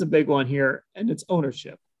this is a big one here, and it's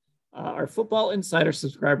ownership. Our Football Insider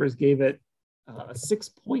subscribers gave it a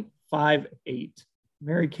 6.58.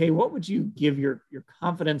 Mary Kay, what would you give your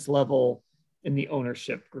confidence level in the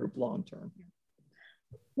ownership group long term?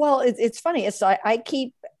 Well, it's funny. I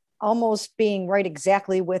keep almost being right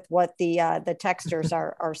exactly with what the texters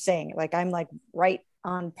are saying. Like I'm like right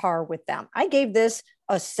on par with them. I gave this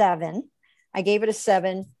a 7. I gave it a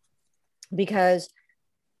 7 because,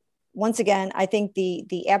 once again, I think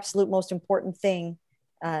the absolute most important thing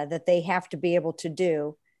that they have to be able to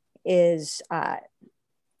do is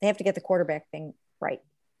they have to get the quarterback thing right.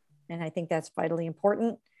 And I think that's vitally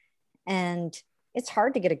important. And it's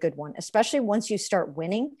hard to get a good one, especially once you start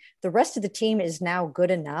winning. The rest of the team is now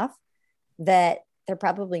good enough that they're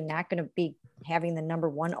probably not going to be having the number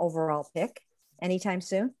 1 overall pick anytime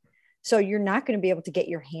soon. So you're not going to be able to get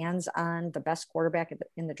your hands on the best quarterback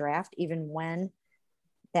in the draft, even when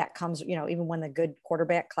that comes, even when the good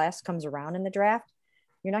quarterback class comes around in the draft,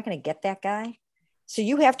 you're not going to get that guy. So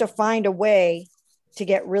you have to find a way to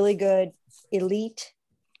get really good elite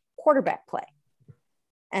quarterback play.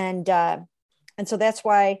 And so that's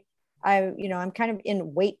why I'm kind of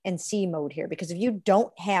in wait and see mode here, because if you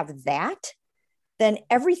don't have that, then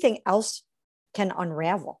everything else can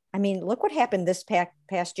unravel. I mean, look what happened this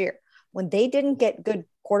past year. When they didn't get good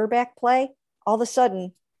quarterback play, all of a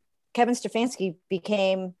sudden, Kevin Stefanski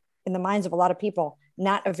became, in the minds of a lot of people,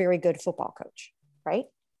 not a very good football coach, right?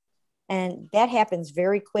 And that happens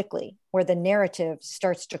very quickly, where the narrative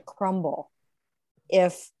starts to crumble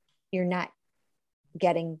if you're not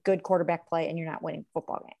getting good quarterback play and you're not winning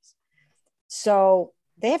football games. So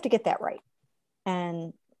they have to get that right.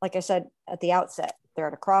 And like I said at the outset, they're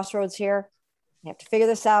at a crossroads here. They have to figure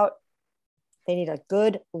this out. They need a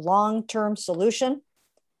good long-term solution.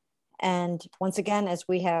 And once again, as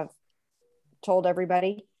we have told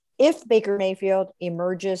everybody, if Baker Mayfield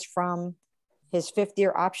emerges from his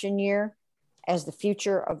 5th-year option year as the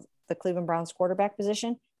future of the Cleveland Browns quarterback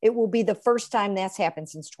position, it will be the first time that's happened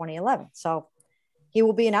since 2011. So he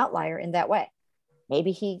will be an outlier in that way.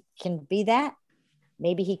 Maybe he can be that.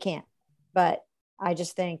 Maybe he can't. But I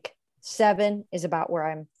just think 7 is about where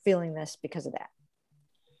I'm feeling this because of that.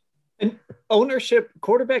 And ownership,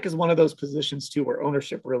 quarterback is one of those positions too, where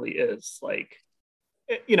ownership really is like,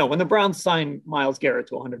 when the Browns signed Myles Garrett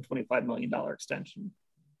to a $125 million extension,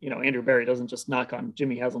 Andrew Berry doesn't just knock on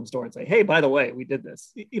Jimmy Haslam's door and say, hey, by the way, we did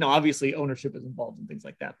this. Obviously ownership is involved in things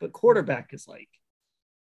like that, but quarterback is like,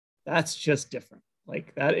 that's just different.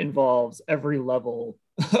 Like that involves every level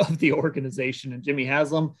of the organization. And Jimmy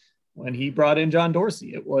Haslam, when he brought in John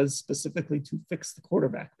Dorsey, it was specifically to fix the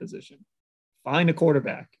quarterback position, find a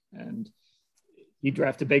quarterback. And he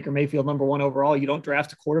drafted Baker Mayfield number 1 overall. You don't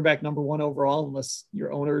draft a quarterback number 1 overall unless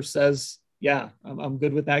your owner says, yeah, I'm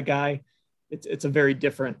good with that guy. It's a very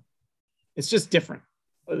different, it's just different.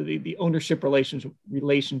 The ownership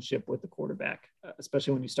relationship with the quarterback,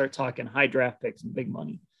 especially when you start talking high draft picks and big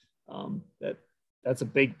money, that's a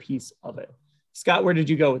big piece of it. Scott, where did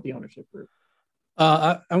you go with the ownership group?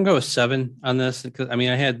 I'm going with 7 on this, because I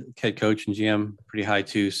had head coach and GM pretty high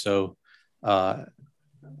too. So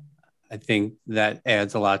I think that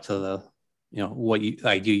adds a lot to the, what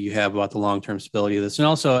idea you have about the long-term stability of this. And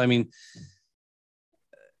also,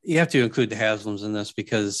 you have to include the Haslams in this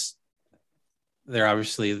because they're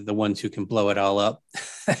obviously the ones who can blow it all up.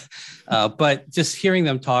 But just hearing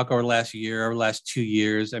them talk over last year or last 2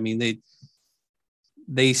 years,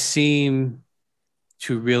 they seem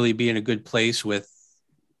to really be in a good place with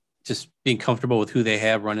just being comfortable with who they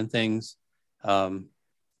have running things.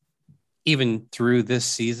 Even through this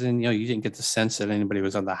season, you didn't get the sense that anybody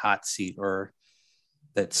was on the hot seat or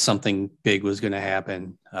that something big was going to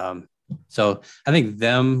happen. So I think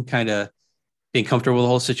them kind of being comfortable with the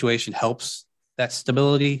whole situation helps that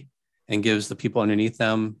stability and gives the people underneath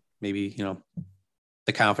them maybe,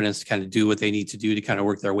 the confidence to kind of do what they need to do to kind of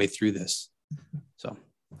work their way through this. So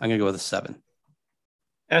I'm going to go with a 7.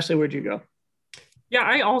 Ashley, where'd you go? Yeah,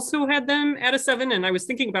 I also had them at a 7, and I was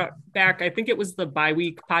thinking about back, I think it was the bye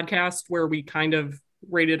week podcast where we kind of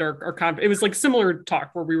rated our confidence. It was like similar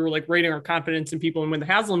talk where we were like rating our confidence in people. And when the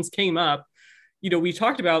Haslams came up, we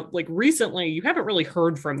talked about like recently, you haven't really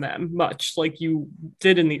heard from them much like you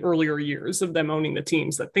did in the earlier years of them owning the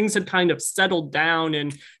teams, that things had kind of settled down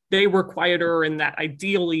and they were quieter, and that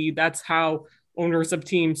ideally that's how owners of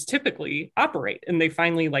teams typically operate. And they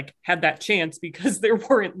finally like had that chance because there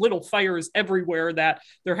weren't little fires everywhere that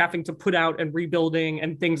they're having to put out and rebuilding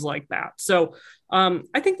and things like that. So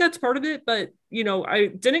I think that's part of it, but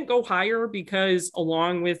I didn't go higher because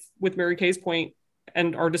along with Mary Kay's point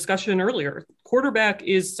and our discussion earlier, quarterback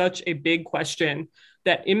is such a big question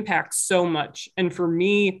that impacts so much. And for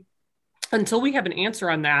me, until we have an answer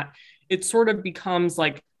on that, it sort of becomes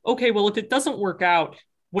like, okay, well, if it doesn't work out,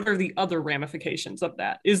 what are the other ramifications of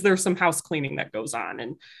that? Is there some house cleaning that goes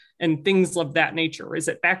on and things of that nature? Is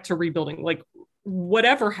it back to rebuilding? Like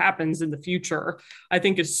whatever happens in the future, I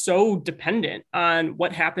think is so dependent on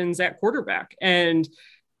what happens at quarterback. And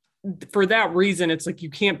for that reason, it's like you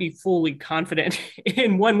can't be fully confident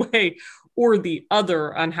in one way or the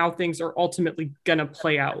other on how things are ultimately going to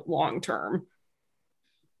play out long term.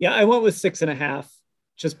 Yeah, I went with 6.5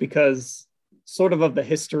 just because sort of the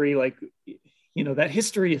history, like, that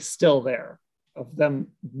history is still there of them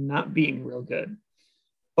not being real good.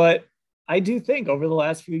 But I do think over the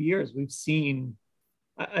last few years, we've seen,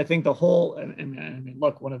 I think the whole, and I mean,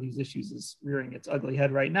 look, one of these issues is rearing its ugly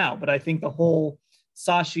head right now, but I think the whole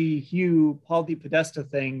Sashi, Hugh, Paul DePodesta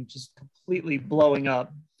thing just completely blowing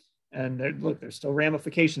up. And there's still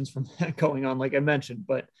ramifications from that going on, like I mentioned,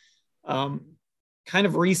 but kind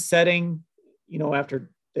of resetting, after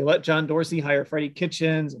they let John Dorsey hire Freddie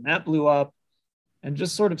Kitchens and that blew up, and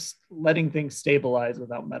just sort of letting things stabilize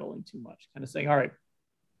without meddling too much, kind of saying, all right,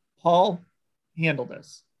 Paul, handle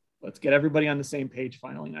this. Let's get everybody on the same page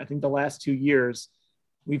finally. And I think the last 2 years,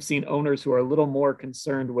 we've seen owners who are a little more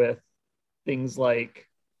concerned with things like,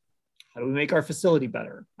 how do we make our facility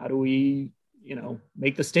better? How do we,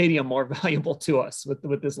 make the stadium more valuable to us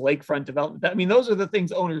with this lakefront development? I mean, those are the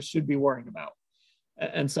things owners should be worrying about.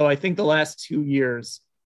 And so I think the last 2 years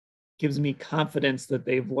gives me confidence that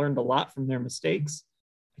they've learned a lot from their mistakes.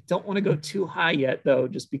 I don't want to go too high yet, though,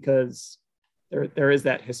 just because there is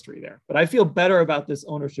that history there. But I feel better about this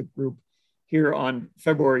ownership group here on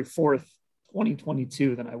February 4th,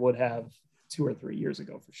 2022 than I would have 2 or 3 years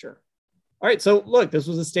ago for sure. All right, so look, this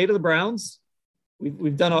was the state of the Browns.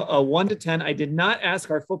 We've done a 1 to 10. I did not ask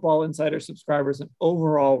our Football Insider subscribers an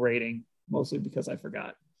overall rating, mostly because I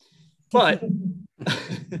forgot. But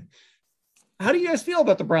how do you guys feel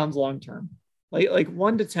about the Browns long term? Like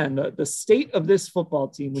 1 to 10, the state of this football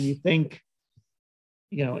team when you think,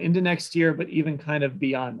 into next year, but even kind of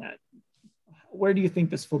beyond that. Where do you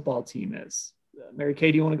think this football team is? Mary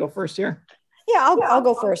Kay, do you want to go first here? Yeah, I'll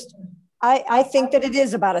go first. I think that it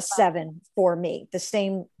is about a 7 for me, the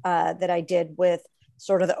same that I did with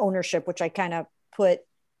sort of the ownership, which I kind of put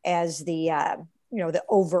as the, the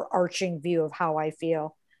overarching view of how I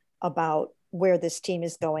feel about where this team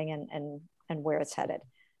is going and where it's headed.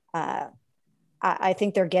 I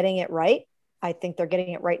think they're getting it right. I think they're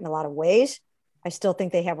getting it right in a lot of ways. I still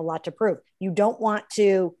think they have a lot to prove. You don't want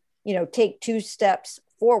to, take 2 steps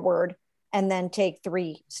forward and then take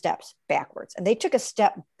 3 steps backwards. And they took a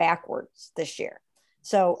step backwards this year.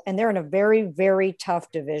 So, and they're in a very, very tough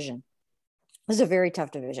division. This is a very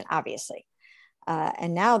tough division, obviously.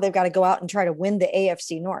 And now they've got to go out and try to win the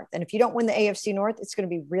AFC North. And if you don't win the AFC North, it's going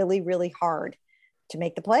to be really, really hard to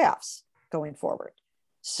make the playoffs going forward.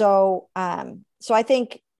 So, so I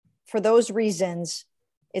think for those reasons,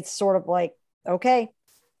 it's sort of like, okay,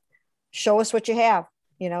 show us what you have.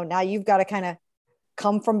 Now you've got to kind of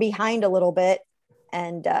come from behind a little bit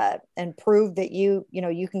and prove that you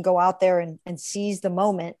can go out there and seize the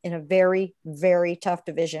moment in a very, very tough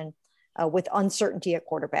division with uncertainty at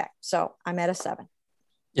quarterback. So I'm at a 7.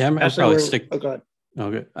 Yeah, I'll probably stick. Oh, go ahead.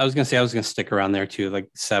 Okay. I was going to stick around there too, like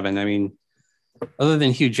 7. I mean, other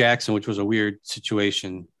than Hugh Jackson, which was a weird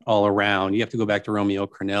situation all around, you have to go back to Romeo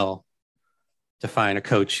Crennel to find a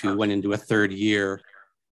coach who went into a 3rd year.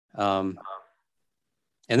 And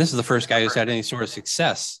this is the first guy who's had any sort of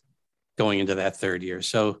success going into that 3rd year.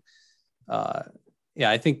 So,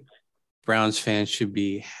 I think Browns fans should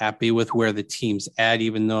be happy with where the team's at,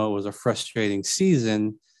 even though it was a frustrating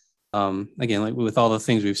season. Again, like with all the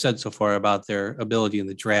things we've said so far about their ability in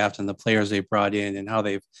the draft and the players they brought in and how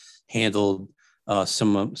they've handled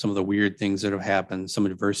some of the weird things that have happened, some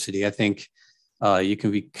adversity. I think you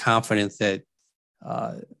can be confident that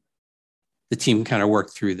the team kind of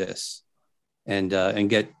worked through this and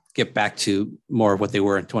get back to more of what they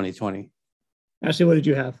were in 2020. Ashley, what did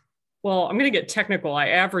you have? Well, I'm going to get technical. I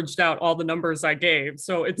averaged out all the numbers I gave.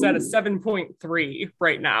 So it's at a 7.3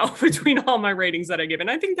 right now between all my ratings that I give. And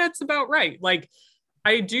I think that's about right. Like,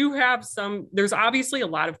 I do have there's obviously a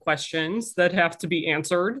lot of questions that have to be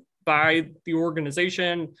answered by the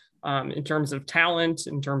organization in terms of talent,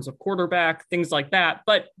 in terms of quarterback, things like that.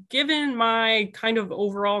 But given my kind of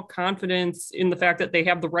overall confidence in the fact that they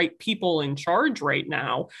have the right people in charge right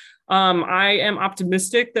now, I am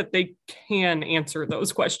optimistic that they can answer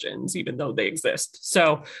those questions, even though they exist.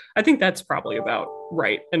 So I think that's probably about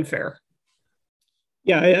right and fair.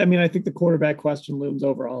 Yeah, I mean, I think the quarterback question looms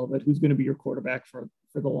over all of it. Who's going to be your quarterback for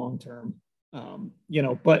the long term?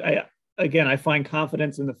 But I find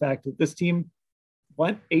confidence in the fact that this team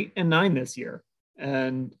went 8-9 this year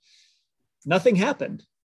and nothing happened.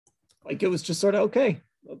 Like, it was just sort of, okay,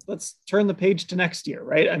 let's turn the page to next year,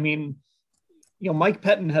 right? I mean, Mike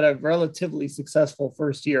Pettin had a relatively successful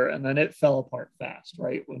first year and then it fell apart fast,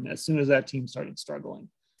 right? As soon as that team started struggling,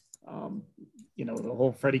 the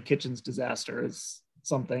whole Freddie Kitchens disaster is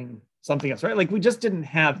something else, right? Like we just didn't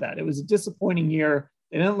have that. It was a disappointing year.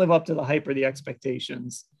 They didn't live up to the hype or the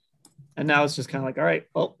expectations. And now it's just kind of like, all right,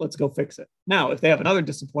 well, let's go fix it. Now, if they have another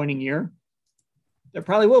disappointing year, there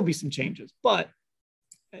probably will be some changes, but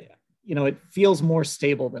it feels more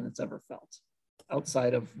stable than it's ever felt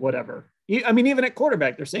outside of whatever. I mean, even at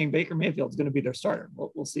quarterback, they're saying Baker Mayfield's going to be their starter.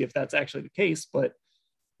 We'll see if that's actually the case, but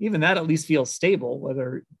even that at least feels stable,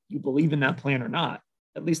 whether you believe in that plan or not.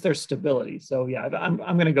 At least there's stability. So yeah, I'm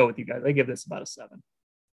going to go with you guys. I give this about a 7.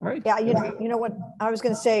 All right. Yeah. You know what I was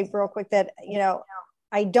going to say real quick that,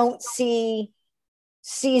 I don't see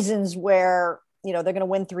seasons where, they're going to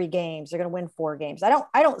win 3 games. They're going to win 4 games. I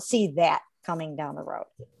don't see that coming down the road.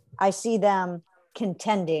 I see them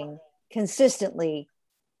contending consistently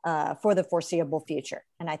for the foreseeable future.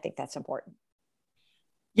 And I think that's important.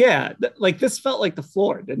 Yeah. Like this felt like the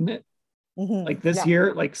floor, didn't it? Mm-hmm. Like this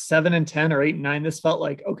year, like 7-10 or 8-9, this felt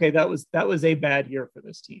like, okay, that was a bad year for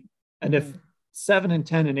this team. And if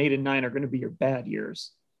 7-10 and 8-9 are going to be your bad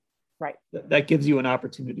years, right, that gives you an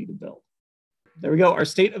opportunity to build. There we go. Our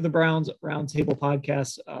State of the Browns Roundtable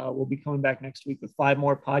podcast will be coming back next week with 5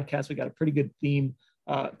 more podcasts. We got a pretty good theme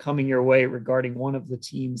coming your way regarding one of the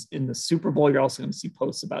teams in the Super Bowl. You're also going to see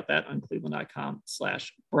posts about that on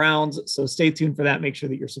cleveland.com/Browns. So stay tuned for that. Make sure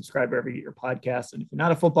that you're subscribed wherever you get your podcasts. And if you're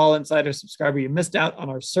not a Football Insider subscriber, you missed out on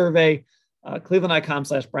our survey.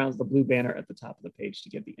 Cleveland.com/Browns, the blue banner at the top of the page to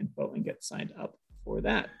get the info and get signed up for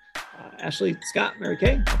that. Ashley, Scott, Mary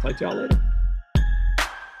Kay, I'll talk to y'all later.